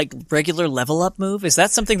its, regular level up move? Is that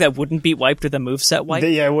something that wouldn't be wiped with a moveset wipe?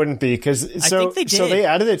 Yeah, it wouldn't be because think they did. So they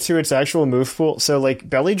added it to its actual move pool. So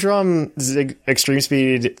Belly Drum Extreme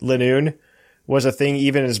Speed Linoon was a thing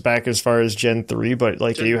even as far as Gen 3, but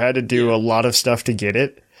you had to do a lot of stuff to get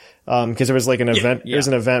it because it was like an event. It was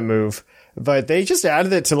an event move, but they just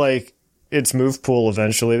added it to its move pool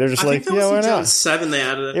eventually. They're just I think that why was in Gen not? 7 they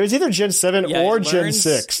added It it. was either Gen 7 Yeah, or it Gen learns-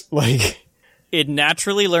 6. It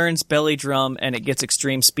naturally learns Belly Drum, and it gets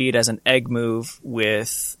Extreme Speed as an egg move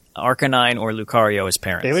with Arcanine or Lucario as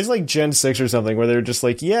parents. It was Gen 6 or something where they were just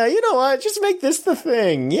yeah, you know what? Just make this the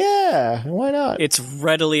thing. Yeah, why not? It's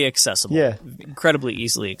readily accessible. Yeah. Incredibly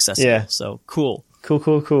easily accessible. Yeah. So, cool. Cool.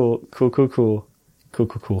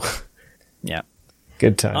 Yeah.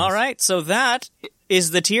 Good times. All right, so that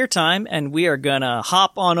is the tier time, and we are gonna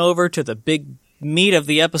hop on over to the big meat of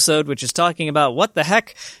the episode, which is talking about what the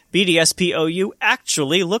heck BDSPOU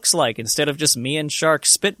actually looks like, instead of just me and Shark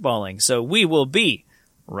spitballing. So we will be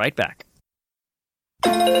right back.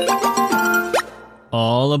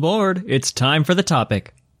 All aboard. It's time for the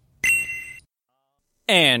topic.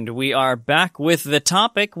 And we are back with the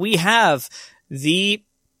topic. We have the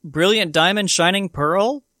Brilliant Diamond Shining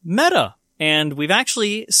Pearl meta And we've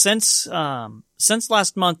actually, since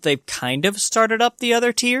last month, they've kind of started up the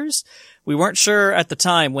other tiers. We weren't sure at the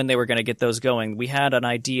time when they were going to get those going. We had an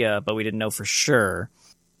idea, but we didn't know for sure.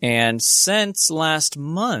 And since last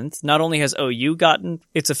month, not only has OU gotten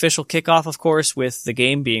its official kickoff, of course, with the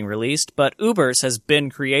game being released, but Ubers has been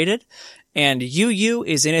created, and UU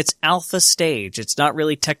is in its alpha stage. It's not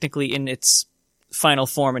really technically in its final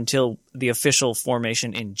form until the official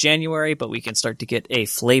formation in January, but we can start to get a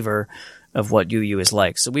flavor of what UU is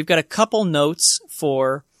like. So we've got a couple notes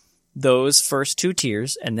for those first two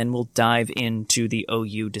tiers, and then we'll dive into the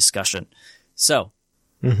OU discussion. So,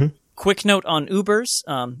 quick note on Ubers.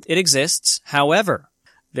 It exists. However,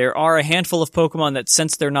 there are a handful of Pokemon that,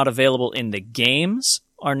 since they're not available in the games,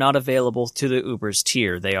 are not available to the Ubers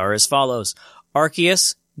tier. They are as follows: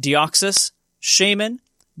 Arceus, Deoxys, Shaman,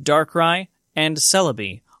 Darkrai, and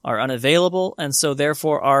Celebi are unavailable, and so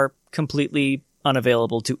therefore are completely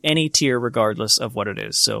unavailable to any tier regardless of what it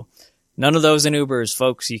is. So none of those in Ubers,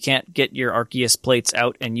 folks. You can't get your Arceus plates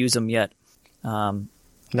out and use them yet. Not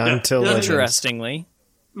until interestingly.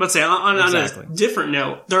 Let's say on a different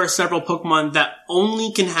note, there are several Pokemon that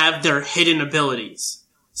only can have their hidden abilities,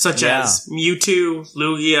 such as Mewtwo,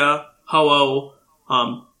 Lugia, Ho-Oh,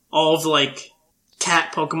 all of the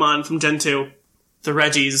cat Pokemon from Gen 2. The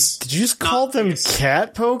Reggies. Did you just call them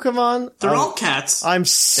cat Pokemon? They're all cats.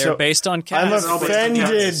 They're based on cats. I'm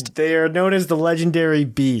offended. They are known as the legendary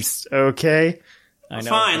beast, okay? I know.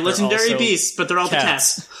 Fine, legendary beasts, but they're all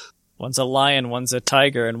cats. The cats. One's a lion, one's a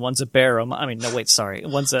tiger, and one's a barum. I mean, no, wait, sorry.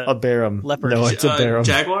 One's a barum. Leopard. No, it's a barum.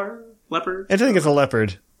 Jaguar? Leopard? I think it's a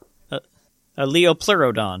leopard. A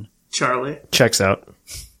Leopleurodon. Charlie. Checks out.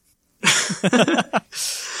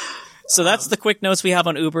 So that's the quick notes we have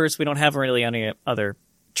on Ubers. We don't have really any other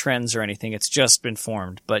trends or anything. It's just been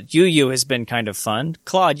formed. But UU has been kind of fun.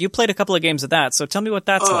 Claude, you played a couple of games of that, so tell me what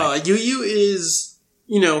that's like. UU is,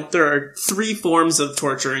 there are 3 forms of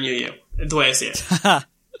torture in UU, the way I see it.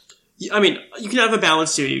 I mean, you can have a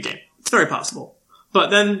balanced UU game. It's very possible. But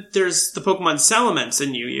then there's the Pokemon Salamence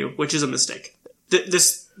in UU, which is a mistake.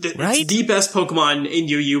 It's the best Pokemon in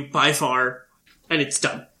UU by far, and it's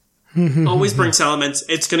done. Always bring Salamence.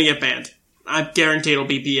 It's going to get banned. I guarantee it'll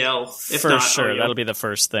be BL. If For not, sure, that'll be the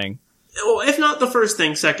first thing. Well, if not the first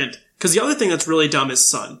thing, second. Because the other thing that's really dumb is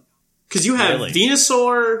Sun. Because you have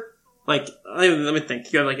Venusaur, let me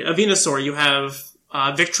think. You have a Venusaur, you have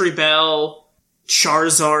Victory Bell,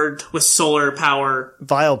 Charizard with solar power.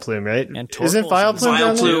 Vileplume, right? And Isn't Vileplume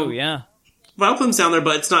down there? Vileplume, yeah. Vileplume's down there,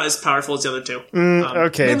 but it's not as powerful as the other two.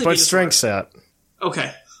 Okay, but Venusaur. Strength Sat.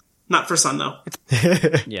 Okay. Not for Sun, though.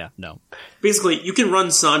 Yeah, no. Basically, you can run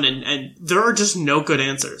Sun, and there are just no good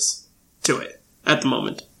answers to it at the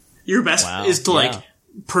moment. Your best is to,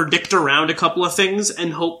 predict around a couple of things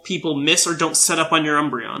and hope people miss or don't set up on your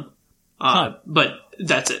Umbreon. But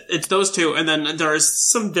that's it. It's those two, and then there is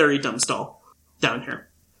some very dumb stall down here.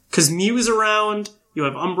 Because Mew is around, you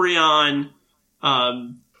have Umbreon,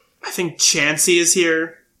 I think Chansey is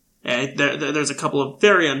here. There's a couple of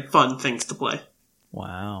very unfun things to play.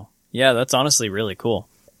 Wow. Yeah, that's honestly really cool.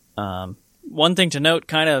 One thing to note,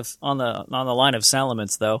 kind of on the line of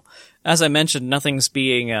Salamence, though, as I mentioned, nothing's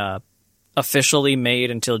being officially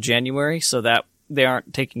made until January, so that they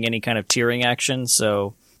aren't taking any kind of tiering action.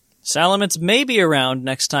 So Salamence may be around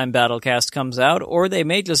next time Battlecast comes out, or they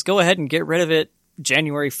may just go ahead and get rid of it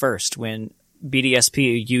January 1st when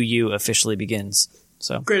BDSP UU officially begins.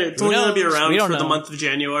 So granted, it's only going to be around for the month of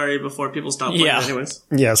January before people stop playing anyways.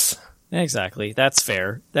 Yes. Exactly. That's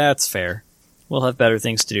fair. We'll have better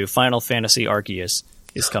things to do. Final Fantasy Arceus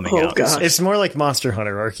is coming out. God. It's more like Monster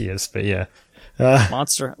Hunter Arceus, but yeah.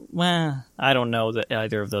 I don't know that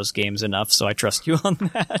either of those games enough, so I trust you on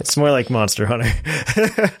that. It's more like Monster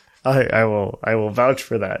Hunter. I will vouch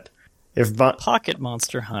for that. Pocket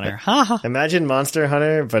Monster Hunter. Imagine Monster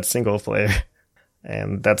Hunter, but single player.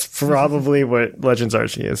 And that's probably what Legends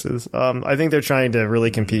Arceus is. I think they're trying to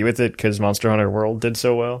really compete with it because Monster Hunter World did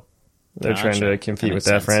so well. They're trying to compete with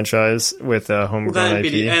that franchise with homegrown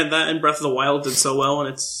IP. And Breath of the Wild did so well, and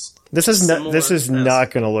it's this is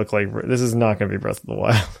not going to look like this is not going to be Breath of the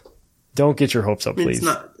Wild. Don't get your hopes up, please. It's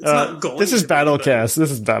not going. This is Battlecast.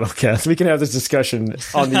 This is Battlecast. We can have this discussion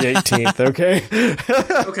on the 18th.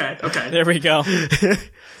 Okay. Okay. There we go.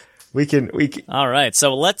 We can. All right.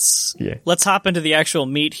 So let's hop into the actual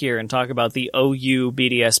meat here and talk about the OU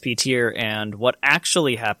BDSP tier and what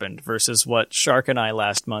actually happened versus what Shark and I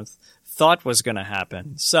last month thought was going to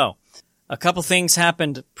happen. So a couple things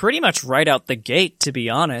happened pretty much right out the gate, to be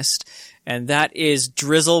honest, and that is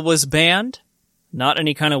Drizzle was banned. Not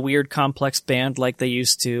any kind of weird complex band like they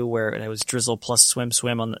used to, where it was Drizzle plus Swift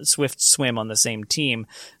Swim on the same team.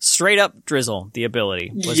 Straight up Drizzle, the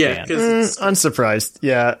ability was banned. Unsurprised.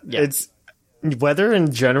 Yeah, it's weather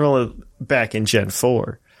in general back in Gen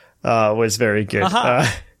 4 was very good,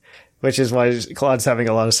 which is why Claude's having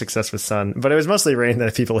a lot of success with Sun. But it was mostly rain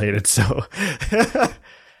that people hated. So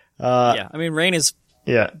yeah, I mean rain is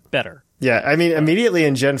better. Yeah, I mean, immediately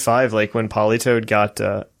in Gen 5, like, when Politoed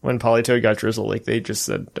got Drizzle, like, they just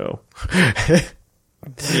said no.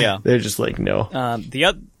 Yeah. They're just like, no. The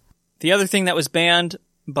other thing that was banned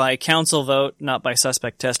by council vote, not by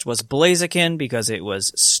suspect test, was Blaziken, because it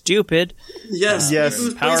was stupid. Yes.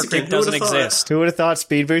 Power creep doesn't exist. Who would have thought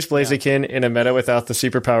Speed Boost Blaziken in a meta without the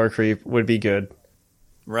superpower creep would be good?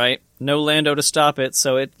 Right. No Lando to stop it,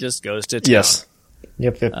 so it just goes to town. Yes.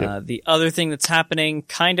 Yep. The other thing that's happening,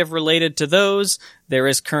 kind of related to those, there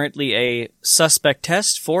is currently a suspect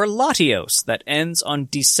test for Latios that ends on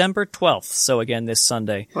December 12th. So again, this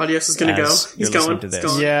Sunday. Latios is going to go. He's going.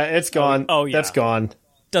 Yeah, it's gone. Oh, yeah. That's gone.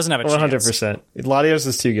 Doesn't have a chance. 100%. Latios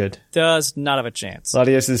is too good. Does not have a chance.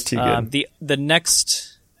 Latios is too good. The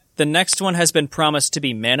next one has been promised to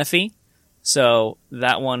be Manaphy. So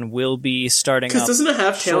that one will be starting up. Because doesn't it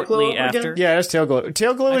have Tail Glow after? Yeah, it's Tail Glow.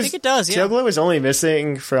 Tail Glow I think it does, yeah. Tail Glow is only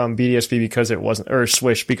missing from BDSP because it wasn't, or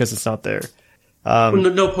Swish because it's not there.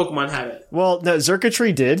 No Pokemon had it. Well, no,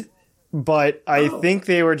 Xurkitree did, but I think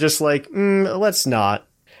they were just like, let's not.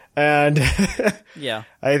 And yeah,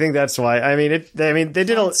 I think that's why. I mean, they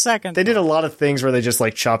did a lot of things where they just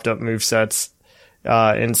like chopped up movesets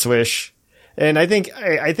in Swish. And I think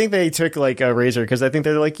they took like a Razor because I think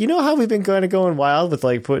they're like, you know how we've been kind of going wild with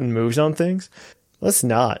like putting moves on things? Let's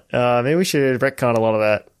not. Maybe we should retcon a lot of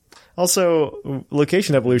that. Also,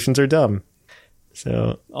 location evolutions are dumb.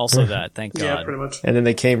 So also that, thank God. Yeah, pretty much. And then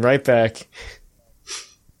they came right back.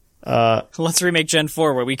 Let's remake Gen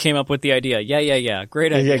 4 where we came up with the idea. Yeah.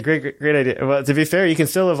 Great idea. Yeah, great idea. Well, to be fair, you can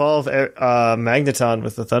still evolve Magneton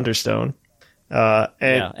with the Thunderstone.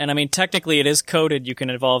 And I mean, technically it is coded. You can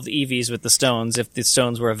evolve the EVs with the stones if the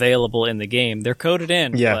stones were available in the game. They're coded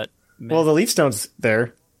in. Yeah. But, well, the Leaf Stone's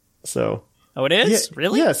there. So. Oh, it is? Yeah,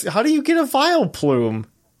 really? Yes. How do you get a Vileplume?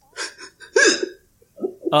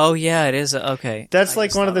 Oh, yeah, it is. Okay. That's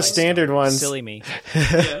like one of the standard ones. Silly me.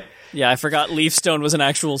 Yeah, I forgot Leaf Stone was an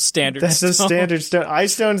actual standard That's stone. a standard stone.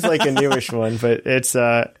 Ice Stone's like a newish one, but it's,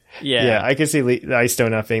 yeah, I can see the Ice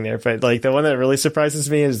Stone not being there. But like the one that really surprises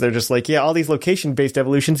me is they're just like, yeah, all these location-based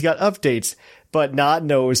evolutions got updates, but not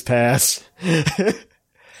Nose Pass.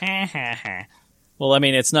 Well, I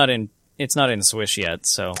mean, it's not in Swish yet,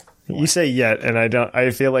 so. You say yet, and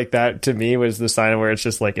I feel like that to me was the sign where it's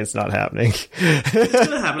just like, it's not happening. It's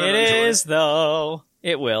gonna happen It eventually. is, though.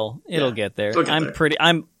 It will. It'll get there. It'll get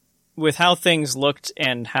there. With how things looked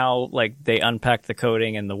and how like they unpacked the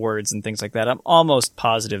coding and the words and things like that, I'm almost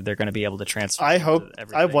positive they're going to be able to transfer. I hope.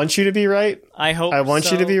 I want you to be right. I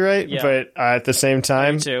want you to be right, yeah. but at the same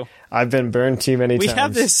time, Me too. I've been burned too many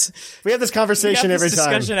times. We have this conversation every time.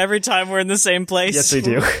 Discussion every time we're in the same place. Yes, we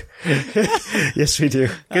do. Yes, we do.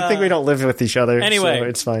 Good thing we don't live with each other. Anyway, so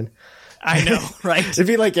it's fine. I know, right? It'd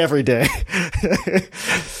be like every day.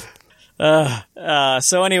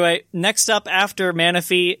 So anyway, next up after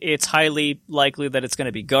Manaphy, it's highly likely that it's going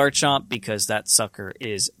to be Garchomp because that sucker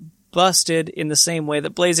is busted in the same way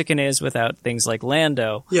that Blaziken is without things like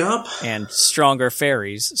Lando and stronger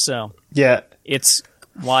fairies. So yeah, it's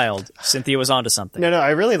wild. Cynthia was onto something. No,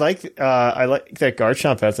 I really like that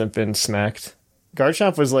Garchomp hasn't been smacked.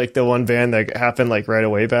 Garchomp was like the one ban that happened like right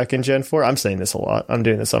away back in Gen 4. I'm saying this a lot. I'm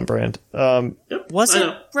doing this on brand. Was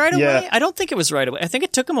it right away? I don't think it was right away. I think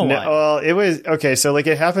it took them a while. Well, it was okay. So like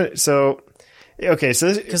it happened. So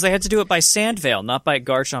because they had to do it by Sandvale, not by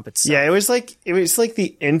Garchomp itself. Yeah, it was like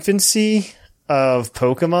the infancy of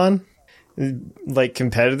Pokemon, like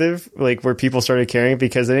competitive, like where people started caring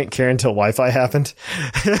because they didn't care until Wi-Fi happened,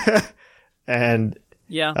 and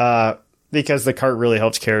because the cart really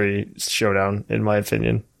helps carry Showdown, in my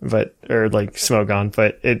opinion, or like Smogon,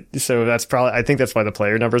 so that's probably, I think that's why the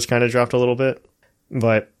player numbers kind of dropped a little bit,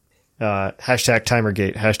 but hashtag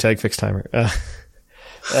Timergate, hashtag fix timer.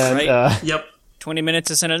 Yep. 20 minutes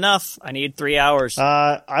isn't enough. I need 3 hours.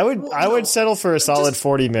 I would settle for a solid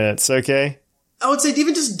 40 minutes. Okay. I would say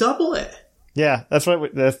even just double it. Yeah, that's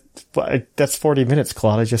 40 minutes,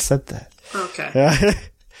 Claude. I just said that. Okay.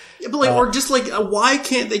 Yeah, but like, or just like, why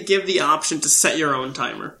can't they give the option to set your own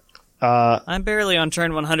timer? I'm barely on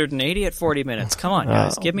turn 180 at 40 minutes. Come on,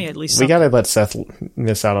 guys, give me at least something. We gotta let Seth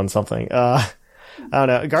miss out on something. I don't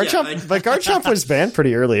know. Garchomp, Garchomp was banned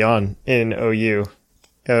pretty early on in OU.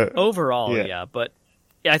 Overall, but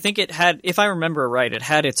I think it had, if I remember right, it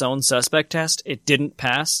had its own suspect test. It didn't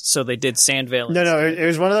pass, so they did Sandvale. No, it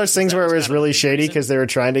was one of those things where it was really shady because they were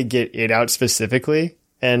trying to get it out specifically.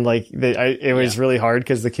 And like, it was really hard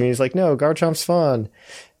because the community's like, no, Garchomp's fun.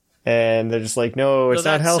 And they're just like, no, it's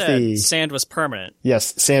not healthy. Sand was permanent.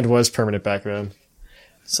 Yes, sand was permanent back then.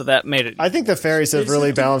 So that made it... I think the fairies have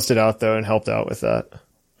really balanced it out, though, and helped out with that.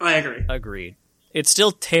 I agree. Agreed. It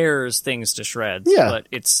still tears things to shreds, but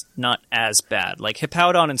it's not as bad. Like,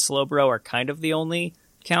 Hippowdon and Slowbro are kind of the only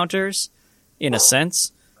counters, in a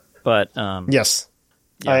sense. But, yes.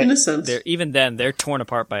 Yeah, in a sense. Even then, they're torn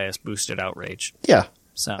apart by a boosted Outrage. Yeah.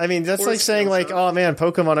 So, I mean, that's like saying, like, oh, man,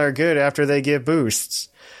 Pokemon are good after they get boosts.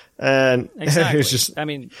 And exactly. It was just, I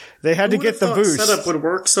mean, they had to get the boost. Setup would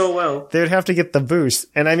work so well. They would have to get the boost.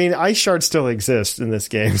 And I mean, Ice Shard still exists in this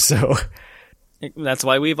game, so... That's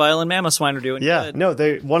why Weavile and Mamoswine are doing good. No,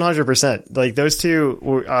 they 100%. Like, those two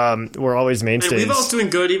were always mainstays. And Weavile's doing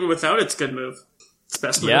good even without its good move. It's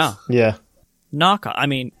best move. Yeah.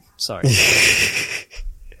 Sorry.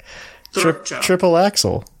 Triple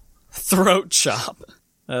Axle. Throat chop.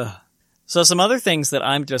 So some other things that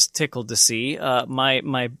I'm just tickled to see.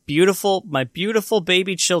 My beautiful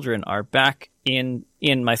baby children are back in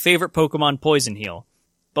my favorite Pokemon, Poison Heal.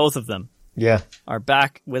 Both of them. Yeah. Are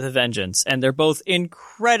back with a vengeance, and they're both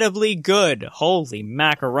incredibly good. Holy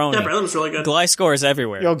macaroni. Yeah, Breloom's really good. Gliscor is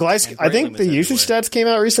everywhere. I think the usage stats came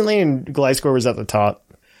out recently, and Gliscor was at the top.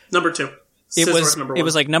 Number 2. It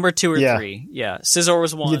was like number 2 or 3. Yeah. Scizor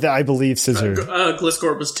was 1. Yeah, I believe Scizor.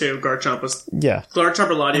 Gliscor was 2. Garchomp was... Yeah.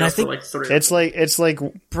 Garchomp or Latios were like 3. It's like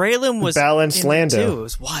Breloom was balanced Lando. 2. It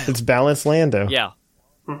was wild. It's balanced Lando. Yeah.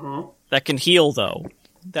 Mm-hmm. That can heal, though.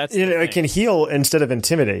 It can heal instead of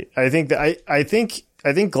intimidate. I think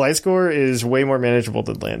Gliscor is way more manageable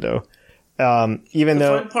than Lando. Even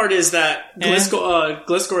though the fun part is that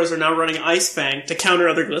Gliscors are now running Ice Fang to counter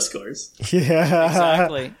other Gliscors. Yeah,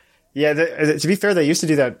 exactly. Yeah, to be fair, they used to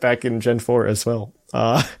do that back in Gen 4 as well.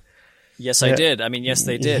 Yes, I did. I mean, yes,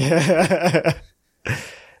 they did. Yeah.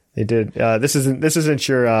 They did. This isn't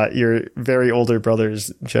your very older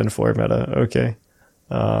brother's Gen 4 meta. Okay.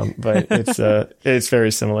 But it's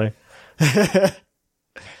very similar.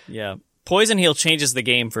 Yeah. Poison Heal changes the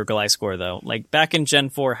game for Gliscor, though. Like, back in Gen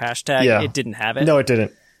 4 hashtag, it didn't have it. No, it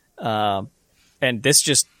didn't. And this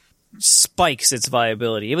just spikes its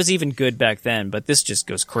viability. It was even good back then, but this just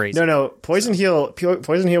goes crazy. No. Poison Heal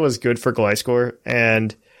was good for Gliscor,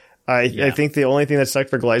 and I think the only thing that stuck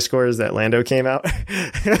for Gliscor is that Lando came out.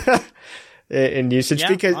 In usage,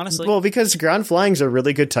 because ground flying's a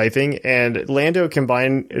really good typing, and Lando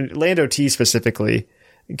T specifically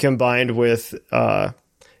combined with the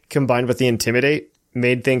Intimidate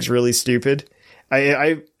made things really stupid.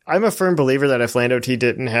 I'm a firm believer that if Lando T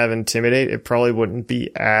didn't have Intimidate, it probably wouldn't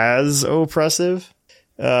be as oppressive.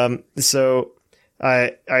 So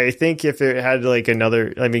I think if it had like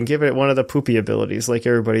give it one of the poopy abilities like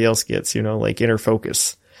everybody else gets, like Inner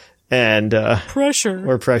Focus. And pressure.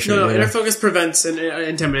 No, Inner Focus prevents and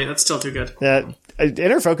Intimidate. That's still too good.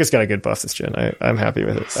 Inner Focus got a good buff this gen. I'm happy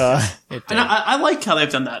with it. And I like how they've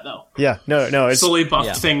done that though. Yeah, no, it's slowly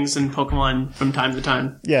buffed things in Pokemon from time to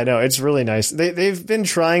time. Yeah, no, it's really nice. They've been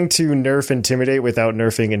trying to nerf Intimidate without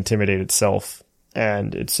nerfing Intimidate itself,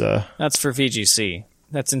 and it's that's for VGC.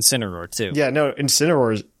 That's Incineroar too. Yeah, no,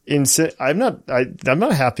 Incineroar. I'm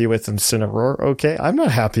not happy with Incineroar. Okay, I'm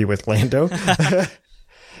not happy with Lando.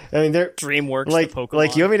 I mean, they're DreamWorks,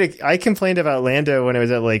 like you want me to. I complained about Lando when it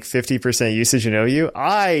was at like 50% usage in OU.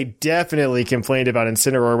 I definitely complained about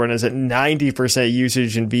Incineroar when it was at 90%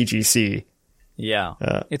 usage in BGC. Yeah,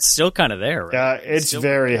 it's still kind of there. Right? It's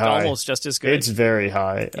very high, almost just as good. It's very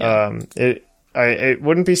high. Yeah. It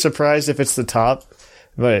wouldn't be surprised if it's the top,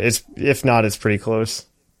 but if not, it's pretty close.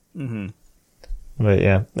 Mm-hmm. But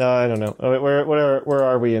yeah, I don't know. Where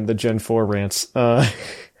are we in the Gen 4 rants?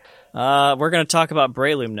 We're going to talk about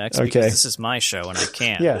Breloom next because this is my show and I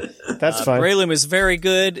can. Yeah, that's fine. Breloom is very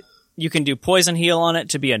good. You can do Poison Heal on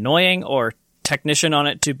it to be annoying or Technician on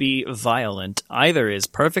it to be violent. Either is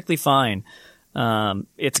perfectly fine.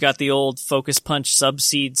 It's got the old Focus Punch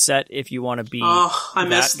Subseed set if you want to be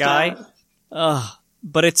that guy.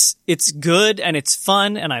 But it's good and it's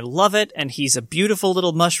fun and I love it, and he's a beautiful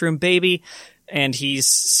little mushroom baby, and he's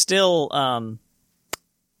still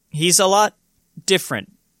he's a lot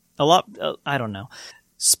different. I don't know.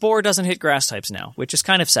 Spore doesn't hit grass types now, which is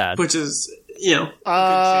kind of sad. Which is,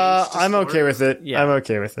 I'm okay with it. Yeah. I'm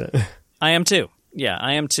okay with it. I am too. Yeah,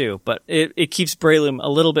 I am too. But it keeps Breloom a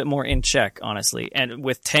little bit more in check, honestly. And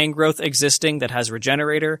with Tangrowth existing that has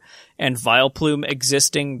Regenerator, and Vileplume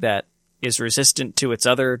existing that is resistant to its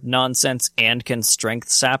other nonsense and can Strength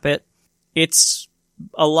Sap it, it's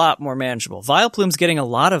a lot more manageable. Vileplume's getting a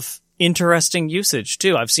lot of interesting usage,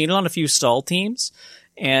 too. I've seen it on a few stall teams,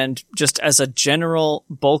 and just as a general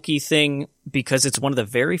bulky thing, because it's one of the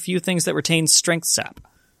very few things that retains strength sap.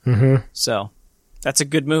 Mm-hmm. So, that's a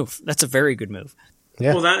good move. That's a very good move.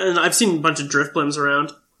 Yeah. Well, and I've seen a bunch of Driftblims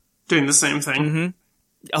around doing the same thing. Mm-hmm.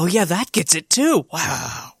 Oh, yeah, that gets it, too.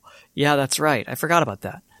 Wow. Yeah, that's right. I forgot about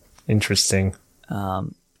that. Interesting.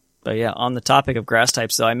 But yeah, on the topic of grass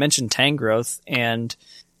types, though, I mentioned Tangrowth, and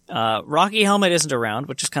Rocky Helmet isn't around,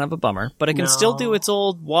 which is kind of a bummer, but it can still do its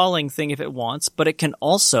old walling thing if it wants, but it can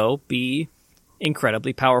also be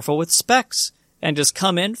incredibly powerful with specs, and just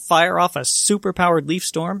come in, fire off a super-powered Leaf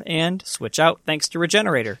Storm, and switch out thanks to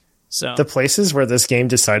Regenerator. So the places where this game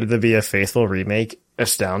decided to be a faithful remake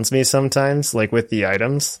astounds me sometimes, like with the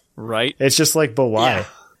items. Right. It's just like, but why? Yeah.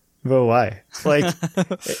 But why? Like,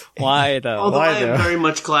 why though? Although Why, I am though? very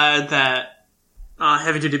much glad that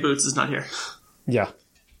Heavy Duty Boots is not here. yeah.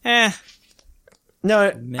 Nah,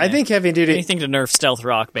 No, I think heavy duty. anything to nerf Stealth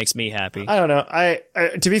Rock makes me happy. I don't know. I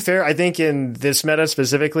to be fair, I think in this meta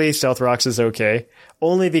specifically, Stealth Rocks is okay,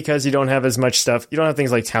 only because you don't have as much stuff. You don't have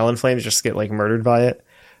things like Talonflame to just get like murdered by it.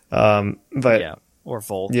 But Yeah, or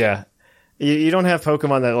Volt. yeah, you don't have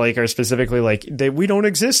Pokemon that like are specifically like we don't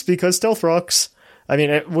exist because Stealth Rocks. I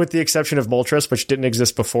mean, with the exception of Moltres, which didn't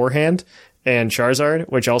exist beforehand, and Charizard,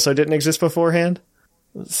 which also didn't exist beforehand.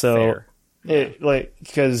 So,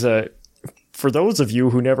 because for those of you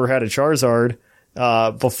who never had a Charizard,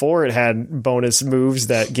 before it had bonus moves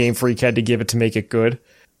that Game Freak had to give it to make it good,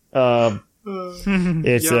 it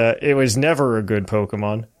was never a good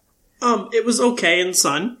Pokemon. It was okay in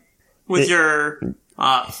Sun with your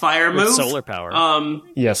fire move, Solar Power.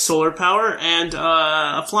 Yes. solar power, and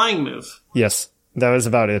a flying move. Yes. That was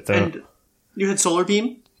about it, though. And you had Solar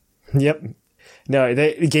Beam. Yep. No,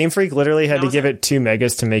 Game Freak literally had to give it 2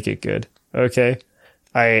 Megas to make it good. Okay?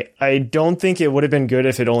 I don't think it would have been good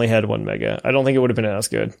if it only had 1 Mega. I don't think it would have been as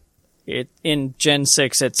good. In Gen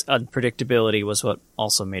 6, its unpredictability was what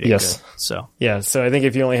also made it Yes. good. So Yeah, so I think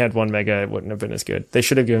if you only had 1 Mega, it wouldn't have been as good. They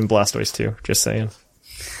should have given Blastoise 2, just saying.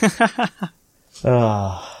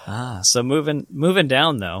 So moving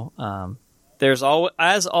down though, there's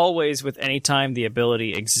as always with any time the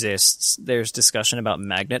ability exists, there's discussion about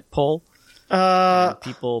magnet pull.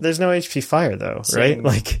 People There's no HP Fire though, saying-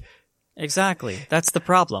 right? Like, exactly, that's the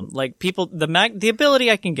problem. Like people, the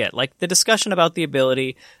ability I can get, like the discussion about the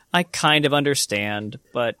ability, I kind of understand,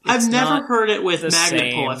 but it's I've never not heard it with the Magnet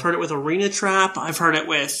same. Pull. I've heard it with Arena Trap. I've heard it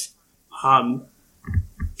with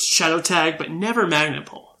Shadow Tag, but never Magnet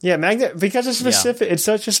Pull. yeah, magnet, because it's specific. It's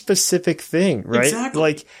such a specific thing, right? Exactly.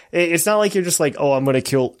 Like, it's not like you're just like, oh, I'm going to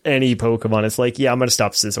kill any Pokemon. It's like, yeah, I'm going to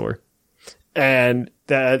stop Scizor. And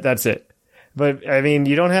that's it. But, I mean,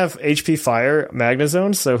 you don't have HP Fire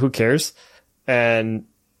Magnezone, so who cares? And,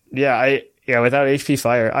 without HP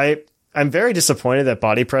Fire, I'm very disappointed that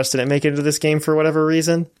Body Press didn't make it into this game for whatever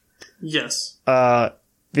reason. Yes.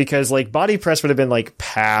 Because, like, Body Press would have been, like,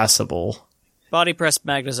 passable. Body Press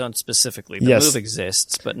Magnezone specifically. The Yes. move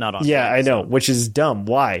exists, but not on Yeah, I Magnezone. know, which is dumb.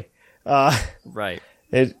 Why? Right.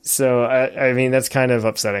 So, I mean, that's kind of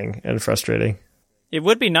upsetting and frustrating. It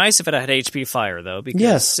would be nice if it had HP Fire, though, because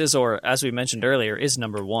Yes. Scizor, as we mentioned earlier, is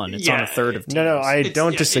number 1. It's on a third of teams. No, I It's-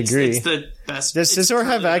 don't yeah, disagree. It's the best. Does it's Scizor have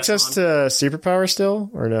currently the access best to one. Superpower still,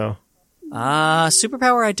 or no?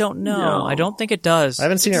 Superpower, I don't know. No. I don't think it does. I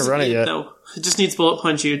haven't seen it run it yet. No, it just needs Bullet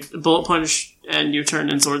Punch, and U-turn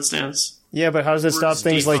and Sword Stance. Yeah, but how does it stop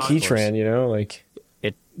things like Speed Bug. Heatran, you know? Like,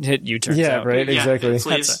 It hit U-turns yeah, out. right, Yeah, exactly.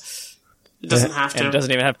 please. It doesn't have And to. it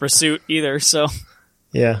doesn't even have Pursuit either, so...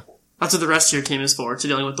 Yeah, That's what the rest of your team is for, to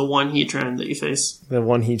dealing with the one Heatran that you face. the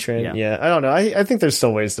one Heatran. Yeah, I don't know. I think there's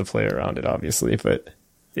still ways to play around it, obviously, but...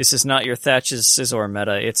 This is not your Thatch's Scizor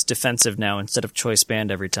meta. It's defensive now instead of Choice Band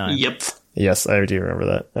every time. Yep. Yes, I do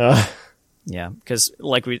remember that. Yeah, because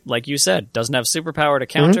like you said, doesn't have Superpower to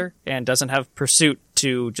counter, and doesn't have Pursuit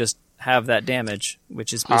to just have that damage,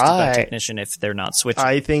 which is boosted by Technician if they're not switching.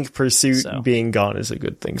 I think Pursuit being gone is a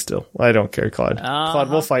good thing still. I don't care, Claude. Claude,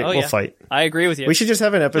 we'll fight. We'll fight. I agree with you. We should just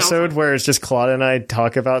have an episode where it's just Claude and I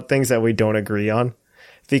talk about things that we don't agree on.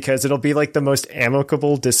 Because it'll be like the most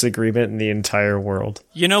amicable disagreement in the entire world.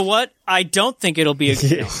 You know what? I don't think it'll be a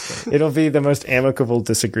good... It'll be the most amicable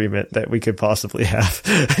disagreement that we could possibly have.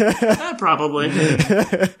 Probably.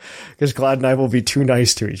 Because Claude and I will be too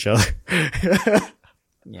nice to each other.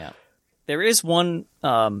 Yeah. There is one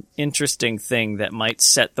interesting thing that might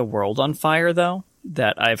set the world on fire, though,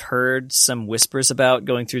 that I've heard some whispers about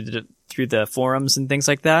going through the forums and things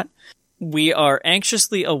like that. We are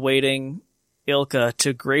anxiously awaiting Ilka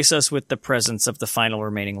to grace us with the presence of the final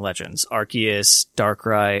remaining legends, Arceus,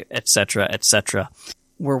 Darkrai, etc., etc.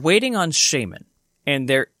 We're waiting on Shaman, and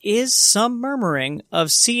there is some murmuring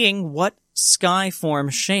of seeing what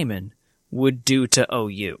Skyform Shaman would do to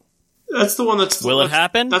OU. That's the one that's... Will it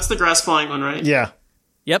happen? That's the grass flying one, right? Yeah.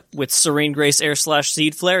 Yep, with Serene Grace Air Slash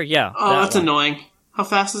Seed Flare, yeah. Oh, that's one. annoying. How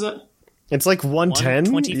fast is it? It's like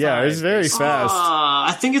 110. 125, Yeah, it's very fast.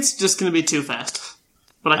 I think it's just going to be too fast.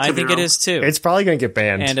 But I think it is too. It's probably going to get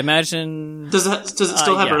banned. And imagine... Does it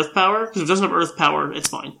still have yeah. Earth power? Because if it doesn't have Earth power, it's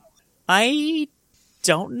fine. I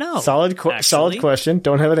don't know. Solid question.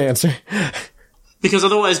 Don't have an answer. Because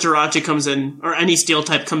otherwise Jirachi comes in, or any steel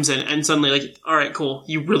type comes in, and suddenly, like, alright, cool,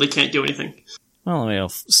 you really can't do anything. Well, it'll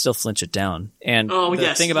still flinch it down. And Oh, the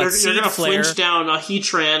yes, thing about you're Seed going to Flare, flinch down a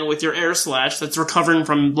Heatran with your Air Slash that's recovering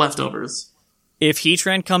from leftovers. if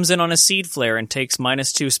Heatran comes in on a Seed Flare and takes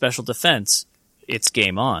 -2 special defense, it's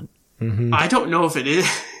game on. Mm-hmm. I don't know if it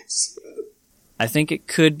is. I think it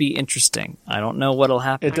could be interesting. I don't know what'll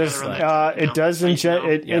happen. It does. gotta It does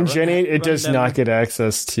ingenuate. It does not get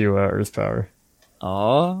access to Earth power.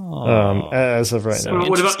 Oh. As of right now.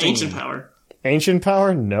 What about Interesting. Ancient Power? Ancient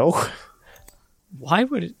power? No. Why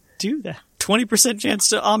would it do that? 20% chance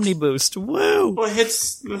to Omni Boost. Woo! Well, it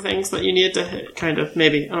hits the things that you need to hit, kind of,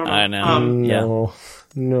 maybe. I don't know. I know.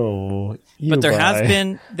 Yeah. No. But there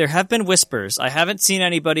have been whispers. I haven't seen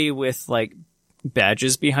anybody with like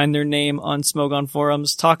badges behind their name on Smogon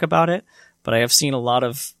forums talk about it, but I have seen a lot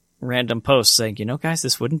of random posts saying, guys,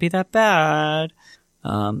 this wouldn't be that bad.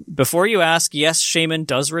 Before you ask, yes, Shaman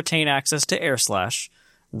does retain access to Air Slash.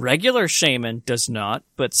 Regular Shaman does not,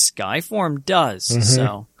 but Skyform does. Mm-hmm.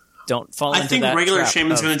 So don't fall into that I think regular trap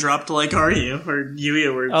Shaman's of- going to drop to like Aryu or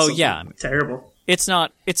Yuya or something yeah. terrible. It's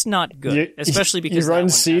not good, especially because you run that one,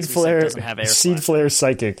 Seed as we said, Flare. doesn't have Air Seed Slash. Flare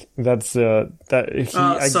Psychic. That's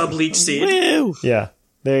Sub-Leech Seed. Woo! Yeah.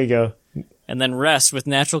 There you go. And then rest with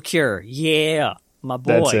Natural Cure. Yeah, my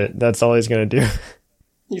boy. That's it. That's all he's gonna do.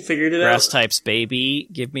 You figured it Grass out. types, baby.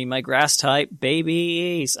 Give me my grass type,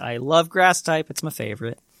 babies. I love grass type. It's my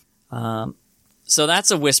favorite. So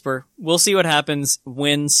that's a whisper. We'll see what happens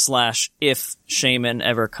when/if Shaman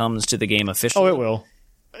ever comes to the game officially. Oh, it will.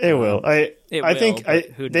 It will. I think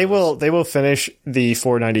they will finish the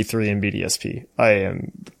 493 in BDSP. I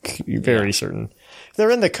am very certain.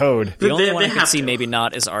 They're in the code. The only They one I could have see to. maybe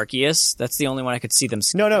not is Arceus. That's the only one I could see them.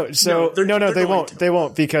 No. So they're they going won't. to. They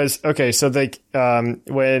won't because so they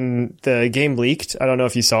when the game leaked, I don't know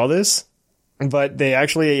if you saw this, but they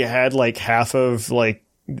actually had like half of like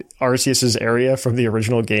Arceus's area from the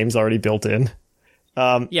original games already built in.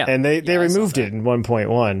 Yeah, and they I removed saw it in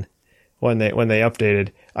 1.1 when they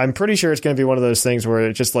updated. I'm pretty sure it's going to be one of those things where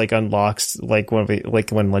it just like unlocks like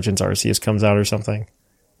when Legends Arceus comes out or something.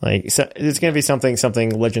 Like so it's going to be something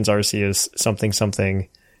Legends Arceus something.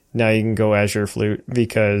 Now you can go Azure Flute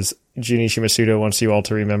because Junichi Masuda wants you all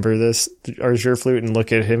to remember this Azure Flute and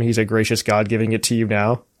look at him. He's a gracious god giving it to you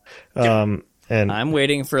now. And I'm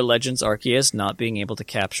waiting for Legends Arceus not being able to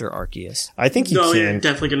capture Arceus. I think you No, you're can.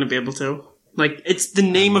 definitely going to be able to. Like, it's the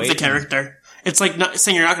name of the waiting. character. It's like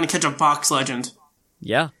saying you're not going to catch a box legend.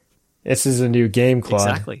 Yeah, This is a new game, Claude.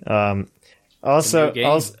 exactly. Also,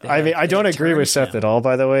 game. I mean, I don't have agree with turns Seth now. at all,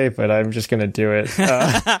 by the way, but I'm just going to do it.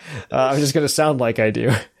 I'm just going to sound like I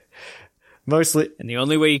do. Mostly, And the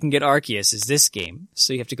only way you can get Arceus is this game,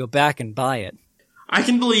 so you have to go back and buy it. I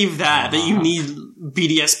can believe that you need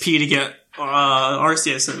BDSP to get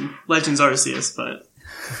Arceus and Legends Arceus,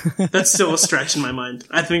 but that's still a stretch in my mind.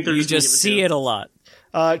 I think they're You just gonna just give see it a lot.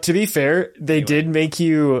 to be fair, they did make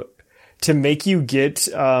you get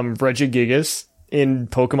Regigigas in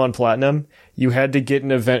Pokemon Platinum. You had to get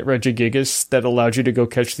an event Regigigas that allowed you to go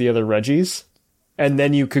catch the other Regis, and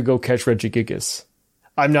then you could go catch Regigigas.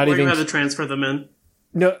 I'm not Or even you have to transfer them in.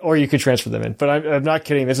 No, or you could transfer them in. But I'm not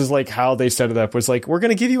kidding. This is like how they set it up. Was like, we're going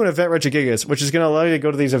to give you an event Regigigas, which is going to allow you to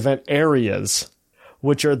go to these event areas,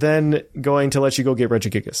 which are then going to let you go get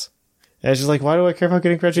Regigigas. And it's just like, why do I care about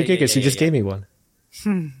getting Regigigas? You just gave me one.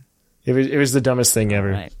 It was the dumbest thing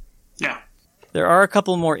ever. Right. Yeah. There are a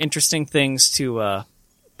couple more interesting things to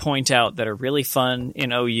point out that are really fun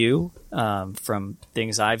in OU, from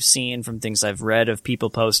things I've seen, from things I've read of people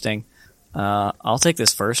posting. I'll take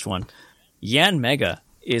this first one. Yan Mega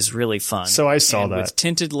is really fun. So I saw And that. with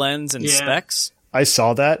tinted lens and Yeah. specs, I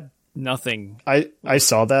saw that. nothing. I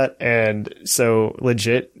saw that, and so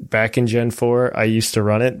legit, back in Gen 4, I used to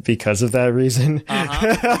run it because of that reason.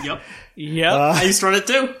 Yep. Yep. I used to run it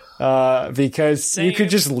too. Because you could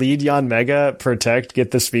just lead Yan Mega, protect, get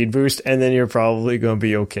the speed boost, and then you're probably going to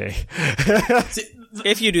be okay. See,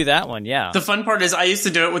 If you do that one, yeah. The fun part is I used to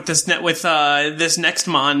do it with this this next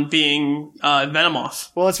mon being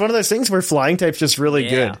Venomoth. Well, it's one of those things where flying type's just really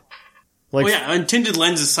good. Like, and Tinted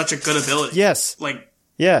Lens is such a good ability. Yes.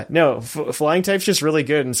 Flying type's just really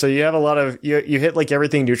good, and so you have a lot of you hit like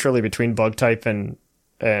everything neutrally between bug type and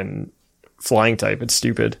flying type. It's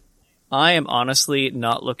stupid. I am honestly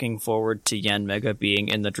not looking forward to Yanmega being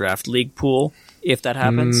in the draft league pool if that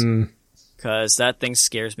happens, because that thing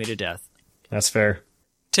scares me to death. That's fair.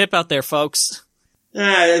 Tip out there, folks.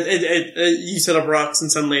 You set up rocks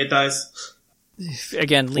and suddenly it dies.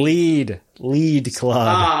 Again, lead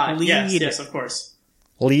Claude. Yes, of course.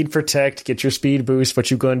 Lead, protect, get your speed boost.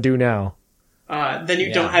 What you gonna do now? Then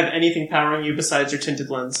you don't have anything powering you besides your Tinted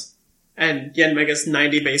Lens. And Yanmega's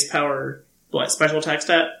 90 base power, special attack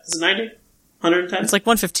stat? Is it 90? 110? It's like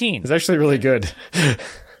 115. It's actually really good.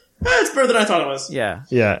 It's better than I thought it was. Yeah.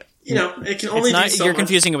 Yeah. You know, it can only do so You're much.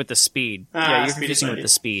 confusing it with the speed. You're confusing it with the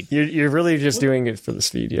speed. You're really just doing it for the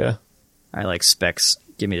speed, yeah. I like specs.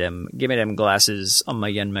 Give me them glasses on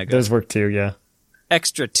my Yanmega. Those work too, yeah.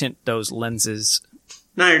 Extra tint those lenses.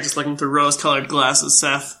 Now you're just looking through rose-colored glasses,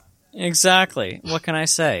 Seth. Exactly. What can I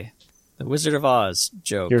say? The Wizard of Oz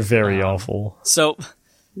joke. You're very awful. So,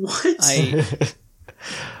 what?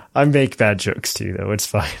 I make bad jokes too, though. It's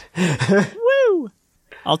fine. Woo!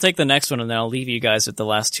 I'll take the next one, and then I'll leave you guys with the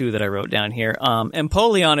last two that I wrote down here.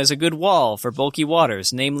 Empoleon is a good wall for bulky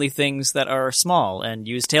waters, namely things that are small and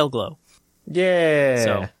use tail glow. Yeah.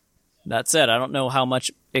 So, that said, I don't know how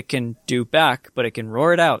much it can do back, but it can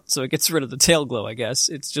roar it out, so it gets rid of the tail glow, I guess.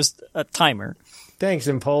 It's just a timer. Thanks,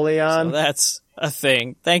 Empoleon. So that's a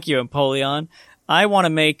thing. Thank you, Empoleon. I want to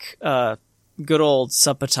make good old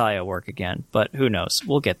Subpataya work again, but who knows?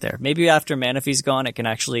 We'll get there. Maybe after Manaphy's gone, it can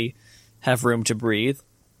actually have room to breathe.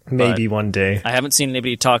 Maybe one day. I haven't seen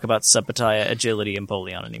anybody talk about Subpataya, Agility, and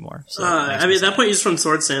Empoleon anymore. So at that point, he's from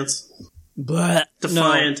Sword Stance. But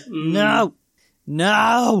Defiant. No.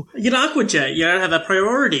 You get Aqua Jet. You gotta have that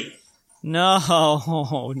priority. No.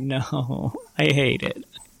 I hate it.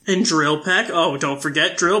 And Drill Peck. Oh, don't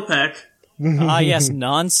forget Drill Peck. Yes,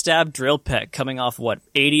 non-stab Drill Peck coming off,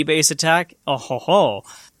 80 base attack? Oh ho ho.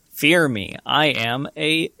 Fear me. I am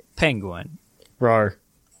a penguin. Rawr.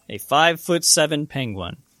 A 5'7"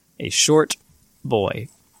 penguin. A short boy.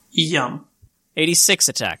 Yum. 86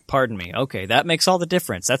 attack, pardon me. Okay, that makes all the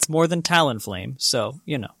difference. That's more than Talonflame, so,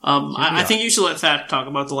 you know. I think you should let Thad talk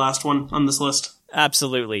about the last one on this list.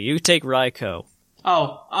 Absolutely. You take Raikou.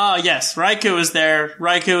 Yes. Raikou is there.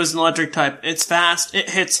 Raikou is an electric type. It's fast, it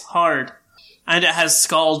hits hard, and it has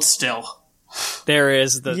Scald still. There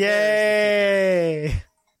is the... Yay!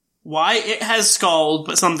 Why it has Scald,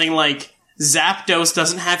 but something like Zapdos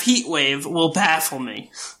doesn't have Heat Wave will baffle me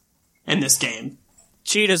in this game.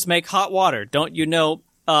 Cheetahs make hot water. Don't you know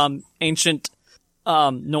ancient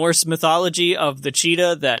Norse mythology of the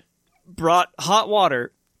cheetah that brought hot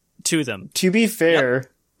water to them? To be fair,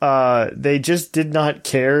 they just did not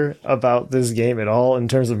care about this game at all in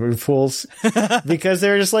terms of move pools because they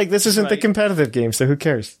were just like, this isn't the competitive game, so who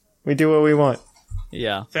cares? We do what we want.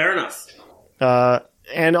 Yeah. Fair enough.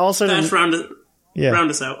 And also... That's round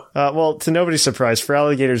us out. Well, to nobody's surprise,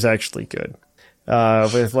 Feraligator's actually good.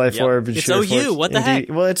 With Life Orb and It's Sheer OU, Force. what the heck?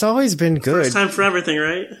 Well, it's always been good. First time for everything,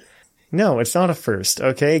 right? No, it's not a first,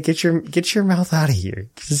 okay? Get your mouth out of here.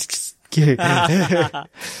 It's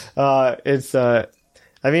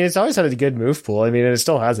always had a good move pool. I mean, and it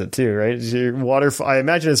still has it too, right? I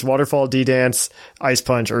imagine it's Waterfall, D-Dance, Ice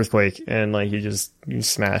Punch, Earthquake, and you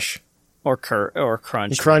smash. Or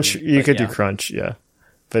Crunch. Crunch, maybe, you could do Crunch, yeah.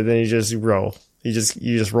 But then you just roll. You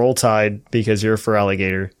just roll Tide because you're a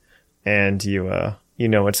Feraligator. And you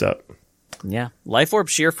know what's up. Yeah. Life Orb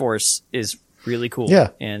Sheer Force is really cool. Yeah.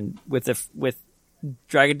 And with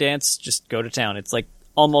Dragon Dance, just go to town. It's like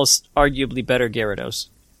almost arguably better Gyarados.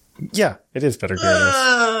 Yeah, it is better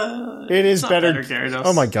Gyarados. It is better Gyarados.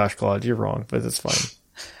 Oh my gosh, Claude, you're wrong, but it's fine.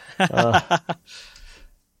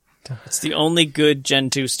 It's the only good Gen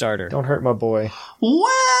 2 starter. Don't hurt my boy.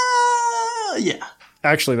 Well, yeah.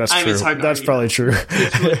 Actually, that's true. That's probably true.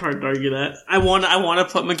 It's really hard to argue that. I want to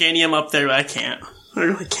put Meganium up there, but I can't. I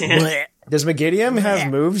really can't. Does Meganium have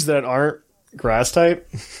moves that aren't grass type?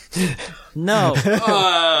 No.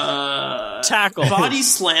 Tackle. Body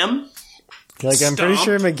Slam. I'm pretty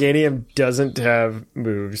sure Meganium doesn't have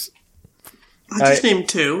moves. I just named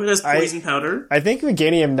two. It has Poison Powder. I think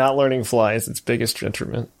Meganium not learning Fly is its biggest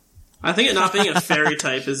detriment. I think it not being a fairy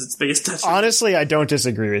type is its biggest detriment. Honestly, I don't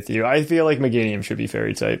disagree with you. I feel like Meganium should be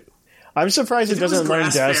fairy type. I'm surprised it doesn't learn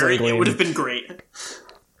Dazzling Gleam. It would have been great.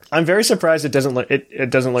 I'm very surprised it doesn't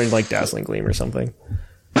learn like Dazzling Gleam or something.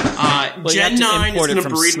 Well, you Gen have to 9 is import it going to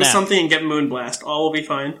from breed with Snap. something and get Moonblast. All will be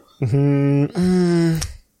fine.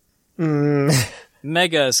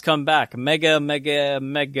 Mega has come back. Mega Neo.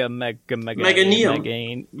 I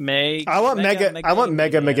want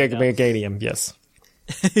Meganium, yes.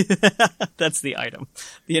 That's the item.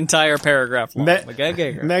 The entire paragraph long. Mega,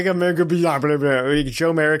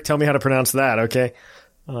 Joe Merrick, tell me how to pronounce that, okay?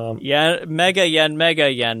 Mega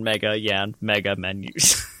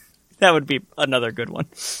menus. That would be another good one.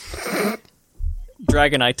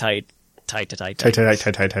 Dragonite tight.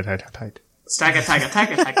 Stagger.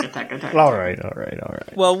 All right.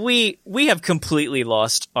 Well, we have completely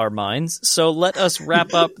lost our minds, so let us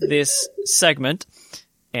wrap up this segment,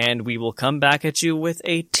 and we will come back at you with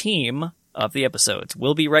a team of the episodes.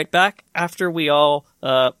 We'll be right back after we all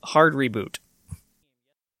hard reboot.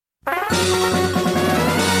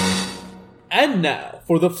 And now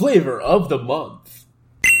for the flavor of the month.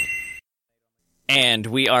 And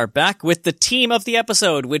we are back with the team of the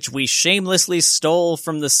episode, which we shamelessly stole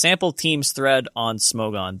from the sample teams thread on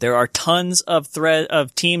Smogon. There are tons of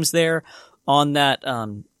teams there on that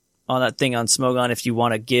thing on Smogon if you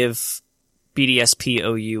want to give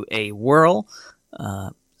BDSPOU a whirl.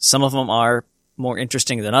 Some of them are more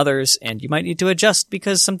interesting than others, and you might need to adjust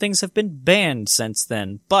because some things have been banned since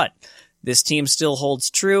then. But this team still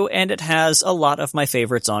holds true, and it has a lot of my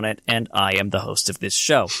favorites on it, and I am the host of this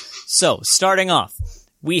show. So, starting off,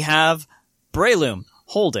 we have Breloom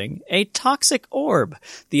holding a Toxic Orb.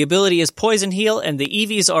 The ability is Poison Heal, and the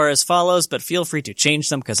EVs are as follows, but feel free to change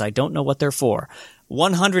them because I don't know what they're for.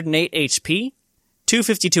 108 HP,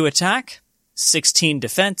 252 attack, 16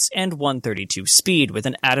 defense, and 132 speed with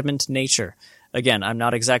an adamant nature. Again, I'm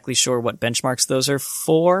not exactly sure what benchmarks those are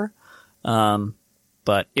for,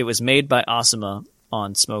 but it was made by Asuma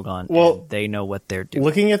on Smogon, and they know what they're doing.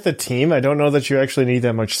 Looking at the team, I don't know that you actually need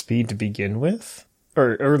that much speed to begin with.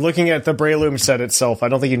 Or looking at the Breloom set itself, I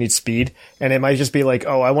don't think you need speed, and it might just be like,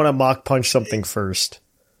 oh, I want to Mach Punch something first.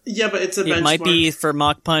 Yeah, but it's a benchmark. It might be for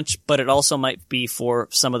Mach Punch, but it also might be for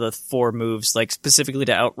some of the 4 moves, like specifically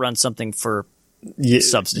to outrun something for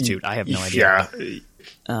Substitute. I have no idea.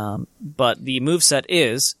 Yeah. But the moveset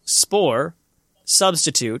is Spore,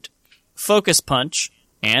 Substitute, Focus Punch,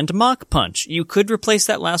 and Mach Punch. You could replace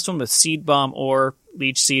that last one with Seed Bomb or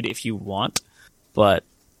Leech Seed if you want, but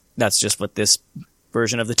that's just what this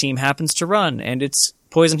version of the team happens to run, and it's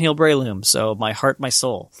Poison Heal Breloom, so my heart, my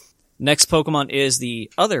soul. Next Pokemon is the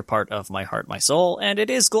other part of my heart, my soul, and it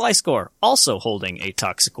is Gliscor, also holding a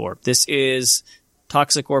Toxic Orb. This is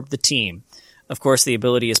Toxic Orb the team. Of course, the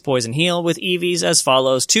ability is Poison Heal with EVs as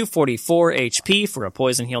follows: 244 HP for a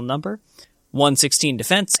Poison Heal number, 116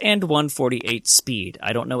 defense, and 148 speed.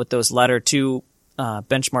 I don't know what those latter two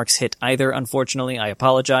benchmarks hit either, unfortunately. I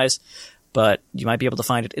apologize, but you might be able to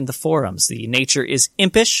find it in the forums. The nature is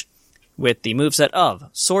Impish, with the moveset of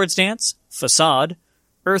Swords Dance, Facade,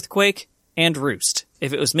 Earthquake, and Roost.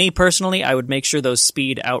 If it was me personally, I would make sure those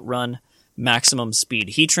speed outrun maximum speed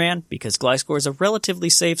Heatran, because Gliscor is a relatively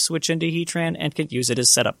safe switch into Heatran and can use it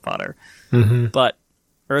as setup fodder. Mm-hmm. But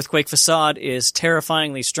Earthquake Facade is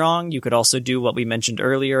terrifyingly strong. You could also do what we mentioned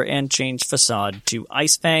earlier and change Facade to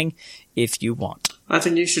Ice Fang if you want. I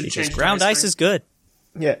think you should change Ground Ice is good.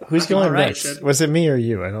 Yeah, who's going next? Was it me or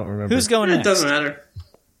you? I don't remember. Who's going next? It doesn't matter.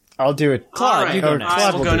 I'll do it. Claude, right, you go next.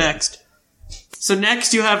 I will go next. So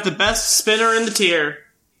next you have the best spinner in the tier,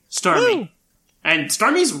 Starmie. Woo! And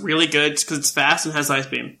Starmie's really good because it's fast and has Ice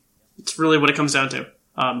Beam. It's really what it comes down to.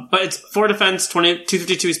 But it's 4 defense,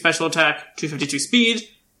 252 special attack, 252 speed,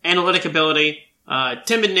 analytic ability,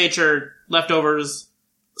 timid nature, leftovers,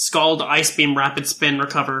 Scald, Ice Beam, Rapid Spin,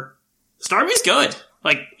 Recover. Starmie's good.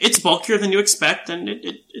 Like, it's bulkier than you expect, and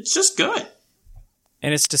it's just good.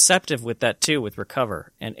 And it's deceptive with that, too, with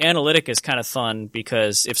Recover. And Analytic is kind of fun,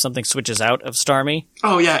 because if something switches out of Starmie,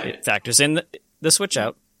 it factors in the switch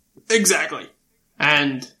out. Exactly.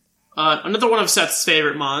 And another one of Seth's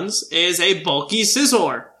favorite mons is a bulky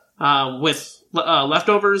Scizor, with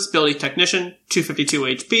leftovers, ability technician, 252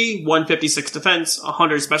 HP, 156 defense,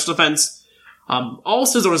 100 special defense. All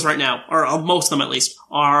Scizors right now, or most of them at least,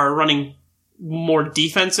 are running more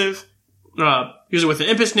defensive, usually with an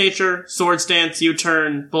Impish nature, Sword Stance,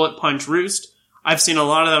 U-turn, Bullet Punch, Roost. I've seen a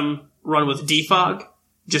lot of them run with Defog,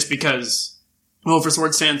 just because, for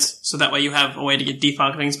Sword Stance, so that way you have a way to get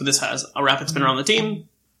Defog things, but this has a Rapid Spinner on the team.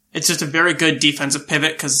 It's just a very good defensive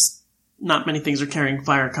pivot, because not many things are carrying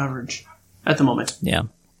fire coverage at the moment. Yeah.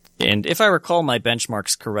 And if I recall my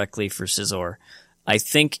benchmarks correctly for Scizor, I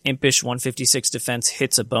think Impish 156 defense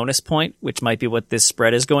hits a bonus point, which might be what this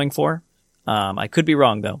spread is going for. I could be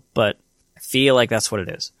wrong, though, but I feel like that's what it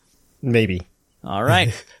is. Maybe. All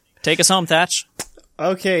right. Take us home, Thatch.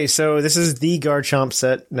 Okay, so this is the Garchomp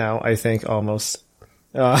set now, I think, almost.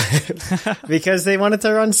 Because they wanted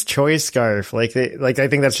to run Choice Scarf. I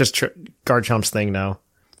think that's just Garchomp's thing now.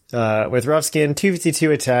 With Rough Skin,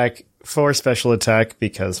 252 attack, 4 special attack,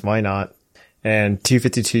 because why not? And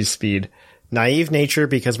 252 speed. Naive Nature,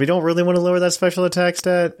 because we don't really want to lower that special attack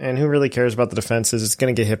stat, and who really cares about the defenses? It's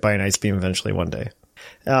going to get hit by an Ice Beam eventually one day.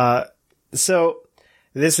 So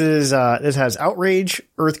this has Outrage,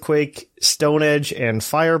 Earthquake, Stone Edge, and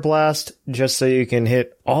Fire Blast, just so you can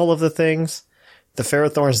hit all of the things. The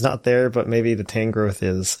Ferrothorn's not there, but maybe the Tangrowth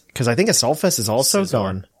is. Because I think Assault Vest is also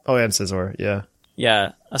gone. Oh, and Scizor, yeah.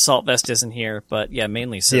 Yeah, Assault Vest isn't here, but yeah,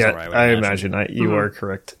 mainly Scizor, Yeah, I imagine. You are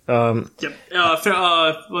correct. Yep.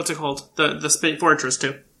 What's it called? The Spin Fortress,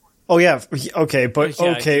 too. Oh, yeah. Okay, but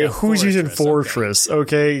Yeah, okay, yeah, who's using Fortress, Fortress?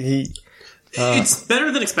 Okay, It's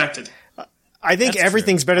better than expected. I think That's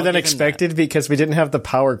everything's true. better I'll than give him expected because we didn't have the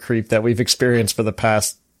power creep that we've experienced for the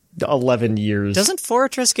past 11 years. Doesn't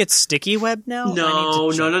Fortress get Sticky Web now?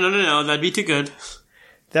 No. That'd be too good.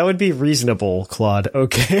 That would be reasonable, Claude,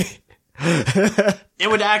 okay? It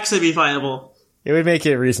would actually be viable. It would make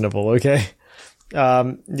it reasonable, okay?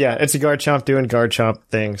 Yeah, it's a Garchomp doing Garchomp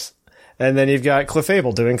things. And then you've got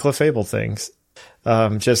Clefable doing Clefable things.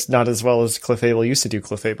 Just not as well as Clefable used to do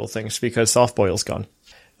Clefable things because Soft Boil's gone.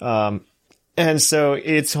 And so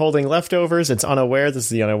it's holding leftovers. It's unaware. This is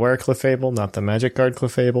the unaware Clefable, not the Magic Guard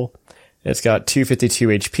Clefable. It's got 252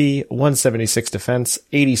 HP, 176 defense,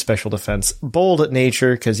 80 special defense, bold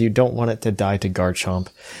nature because you don't want it to die to Garchomp.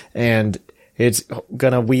 And it's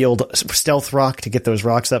gonna wield Stealth Rock to get those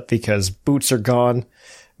rocks up because boots are gone.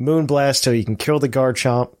 Moonblast so you can kill the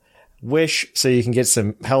Garchomp. Wish so you can get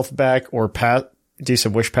some health back or do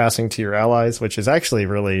some wish passing to your allies, which is actually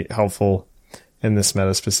really helpful in this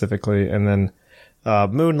meta specifically. And then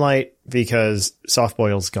Moonlight because Soft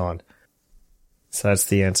Boil's gone. So that's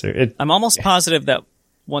the answer. I'm almost positive that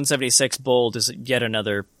 176 bold is yet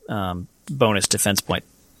another bonus defense point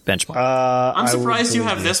benchmark. I'm surprised you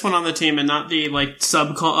have this one on the team and not the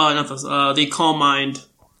the Calm Mind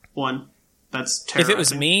one. That's terrible. If it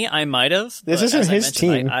was me, I might have. This isn't his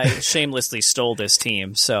team. I shamelessly stole this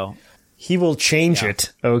team, so he will change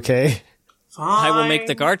it. Okay. Fine. I will make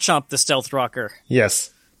the Garchomp the Stealth Rocker.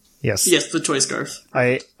 Yes, the Choice Scarf.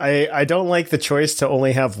 I don't like the choice to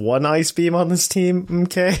only have one Ice Beam on this team,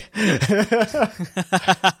 okay?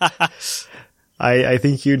 I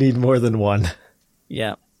think you need more than one.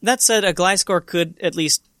 Yeah. That said, a Gliscor could at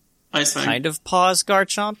least kind of pause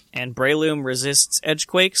Garchomp, and Breloom resists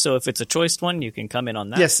Edgequake, so if it's a choiced one, you can come in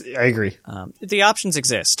on that. Yes, I agree. The options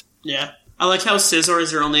exist. Yeah. I like how Scizor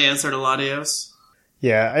is your only answer to Latios.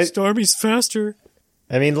 Yeah. Stormy's faster.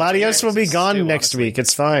 I mean, Latios will be gone next week.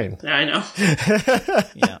 It's fine. Yeah, I know.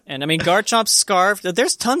 Yeah, and I mean, Garchomp's Scarf,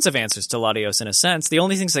 there's tons of answers to Latios in a sense. The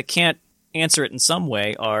only things that can't answer it in some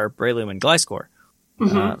way are Breloom and Gliscor.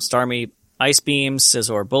 Starmie, Ice Beams,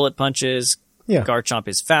 Scizor, Bullet Punches. Yeah. Garchomp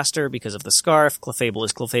is faster because of the Scarf. Clefable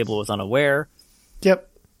is Clefable with Unaware. Yep.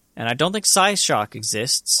 And I don't think Psyshock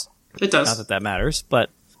exists. It does. Not that matters, but...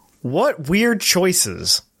 What weird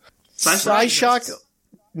choices. Psyshock...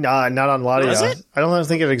 Nah, not on Latios. Does it? I don't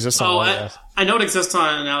think it exists on Latios. I know it exists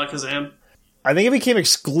on Alakazam. I think it became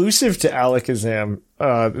exclusive to Alakazam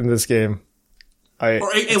in this game.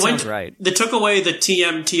 It went right. They took away the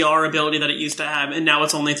TM-TR ability that it used to have, and now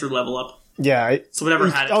it's only through level up. Yeah. So whatever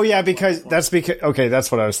had it. Oh, yeah, because that's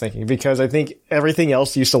what I was thinking. Because I think everything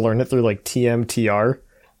else used to learn it through like TM-TR.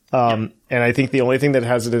 And I think the only thing that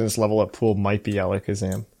has it in its level up pool might be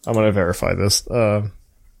Alakazam. I'm going to verify this.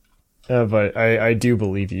 But I do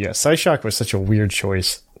believe you. Yes, Psyshock was such a weird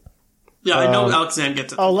choice. Yeah, I know Alakazam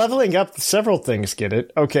gets it. Oh, leveling up, several things get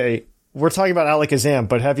it. Okay, we're talking about Alakazam,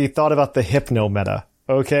 but have you thought about the Hypno meta?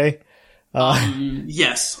 Okay?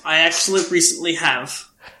 Yes, I actually recently have.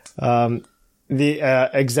 The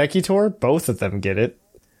Executor, both of them get it.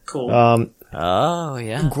 Cool. Oh,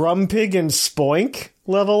 yeah. Grumpig and Spoink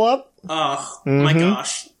level up. Oh, my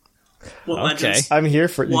gosh. What legends? I'm here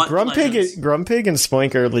for What Grumpig. legends? Grumpig and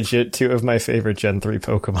Spoink are legit two of my favorite Gen 3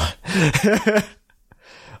 Pokemon.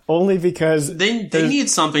 Only because they need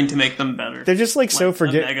something to make them better. They're just like so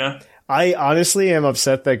forget. Mega. I honestly am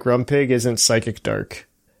upset that Grumpig isn't Psychic Dark.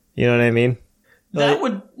 You know what I mean? That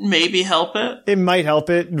would maybe help it. It might help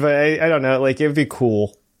it, but I don't know. Like, it would be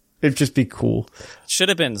cool. It'd just be cool. Should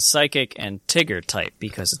have been Psychic and Tigger type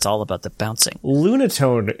because it's all about the bouncing.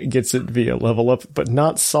 Lunatone gets it via level up, but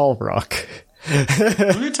not Solrock.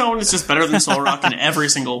 Lunatone is just better than Solrock in every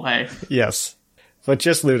single way. Yes, but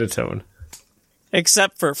just Lunatone.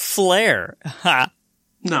 Except for Flare. Ha!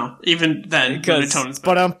 No, even then, Lunatone is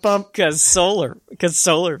better. Because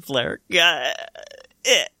Solar Flare.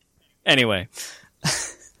 Anyway.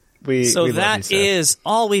 We love you, that Seth. is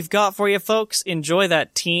all we've got for you, folks. Enjoy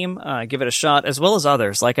that team. Give it a shot, as well as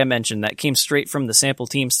others. Like I mentioned, that came straight from the sample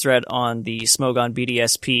teams thread on the Smogon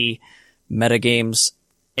BDSP metagames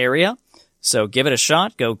area. So give it a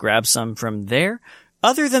shot. Go grab some from there.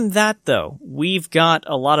 Other than that, though, we've got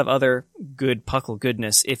a lot of other good Puckle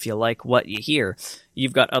goodness if you like what you hear.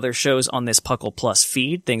 You've got other shows on this Puckle Plus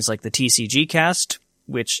feed, things like the TCG cast,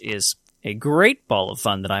 which is a great ball of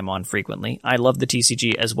fun that I'm on frequently. I love the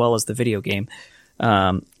TCG as well as the video game.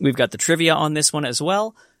 We've got the trivia on this one as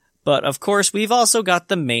well. But, of course, we've also got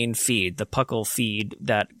the main feed, the Puckle feed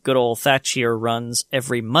that good old Thatch here runs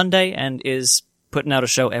every Monday and is putting out a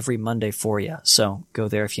show every Monday for you. So go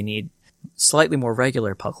there if you need slightly more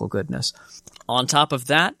regular Puckle goodness. On top of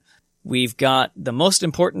that, we've got the most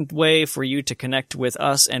important way for you to connect with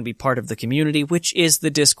us and be part of the community, which is the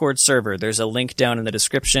Discord server. There's a link down in the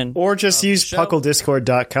description. Or just use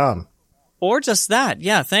pucklediscord.com. Or just that.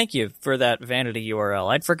 Yeah, thank you for that vanity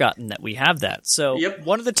URL. I'd forgotten that we have that. So,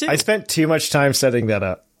 one of the two. I spent too much time setting that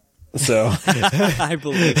up. So I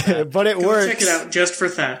believe that. But it works. Check it out just for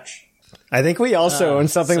Thatch. I think we also own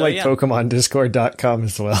something like PokemonDiscord.com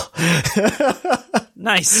as well.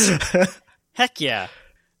 Nice. Heck yeah.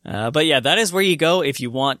 But yeah, that is where you go if you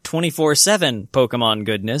want 24/7 Pokemon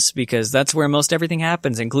goodness, because that's where most everything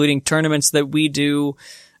happens, including tournaments that we do,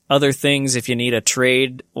 other things if you need a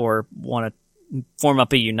trade or want to form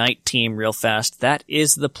up a Unite team real fast. That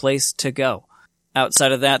is the place to go.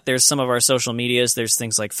 Outside of that, there's some of our social medias. There's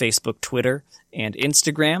things like Facebook, Twitter, and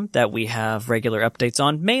Instagram that we have regular updates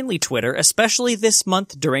on, mainly Twitter, especially this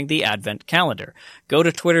month during the Advent calendar. Go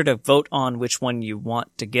to Twitter to vote on which one you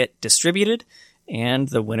want to get distributed, and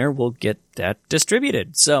the winner will get that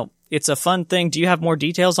distributed. So it's a fun thing. Do you have more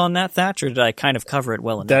details on that, Thatch, or did I kind of cover it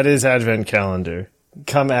well enough? That is Advent calendar.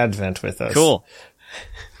 Come Advent with us. Cool.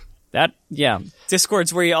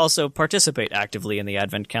 Discord's where you also participate actively in the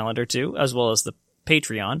Advent calendar too, as well as the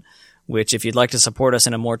Patreon, which if you'd like to support us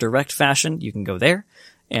in a more direct fashion, you can go there.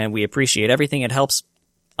 And we appreciate everything. It helps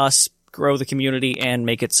us grow the community and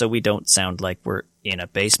make it so we don't sound like we're in a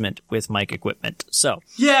basement with mic equipment. So,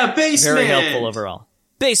 yeah, basement! Very helpful overall.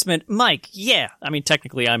 Basement mic, yeah. I mean,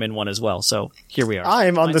 technically I'm in one as well, so here we are.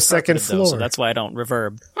 I'm on the second floor. So that's why I don't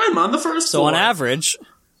reverb. I'm on the first floor. So on average...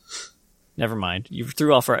 Never mind. You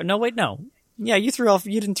threw off our... No, wait, no. Yeah, you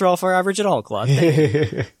didn't throw off our average at all, Claude.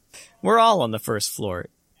 We're all on the first floor.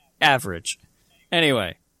 Average.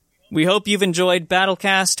 Anyway, we hope you've enjoyed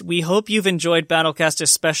Battlecast. We hope you've enjoyed Battlecast,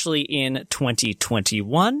 especially in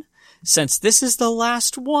 2021, since this is the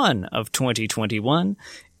last one of 2021,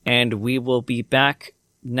 and we will be back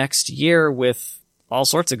next year with all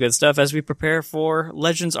sorts of good stuff as we prepare for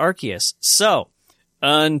Legends Arceus. So,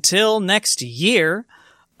 until next year...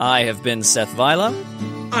 I have been Seth Vila.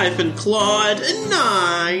 I've been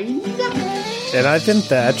Claude9. And I've been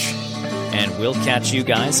Thatch. And we'll catch you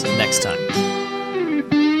guys next time.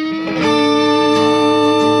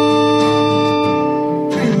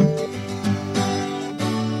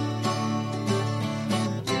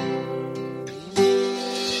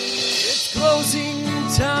 It's closing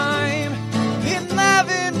time in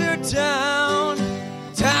Lavender Town.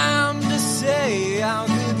 Time to say our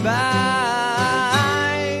goodbye.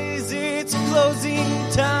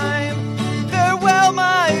 Time. Farewell,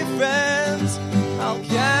 my friends. I'll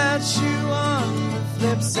catch you on the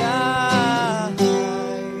flip side.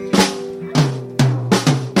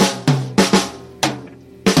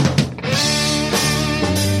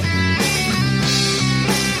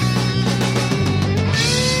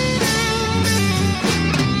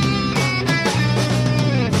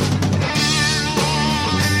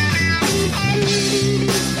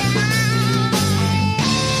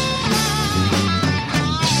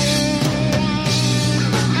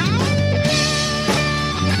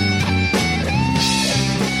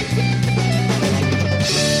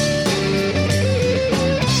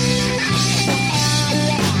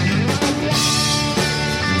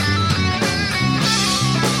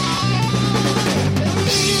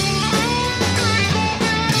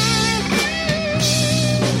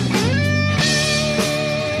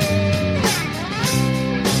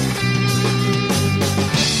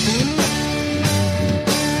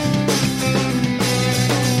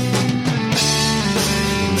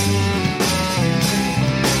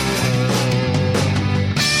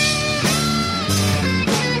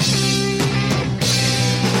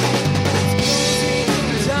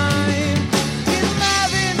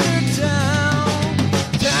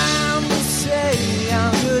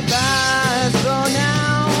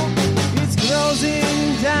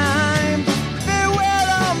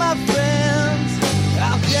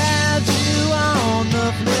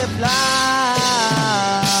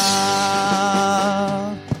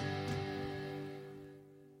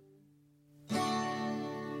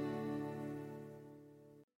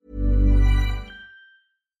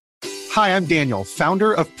 Hi, I'm Daniel,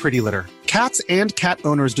 founder of Pretty Litter. Cats and cat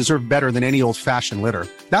owners deserve better than any old-fashioned litter.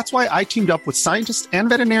 That's why I teamed up with scientists and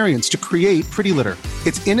veterinarians to create Pretty Litter.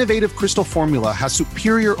 Its innovative crystal formula has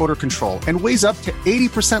superior odor control and weighs up to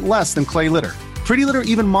 80% less than clay litter. Pretty Litter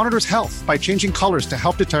even monitors health by changing colors to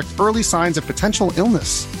help detect early signs of potential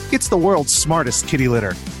illness. It's the world's smartest kitty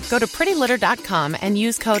litter. Go to prettylitter.com and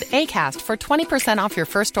use code ACAST for 20% off your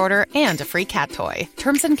first order and a free cat toy.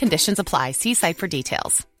 Terms and conditions apply. See site for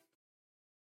details.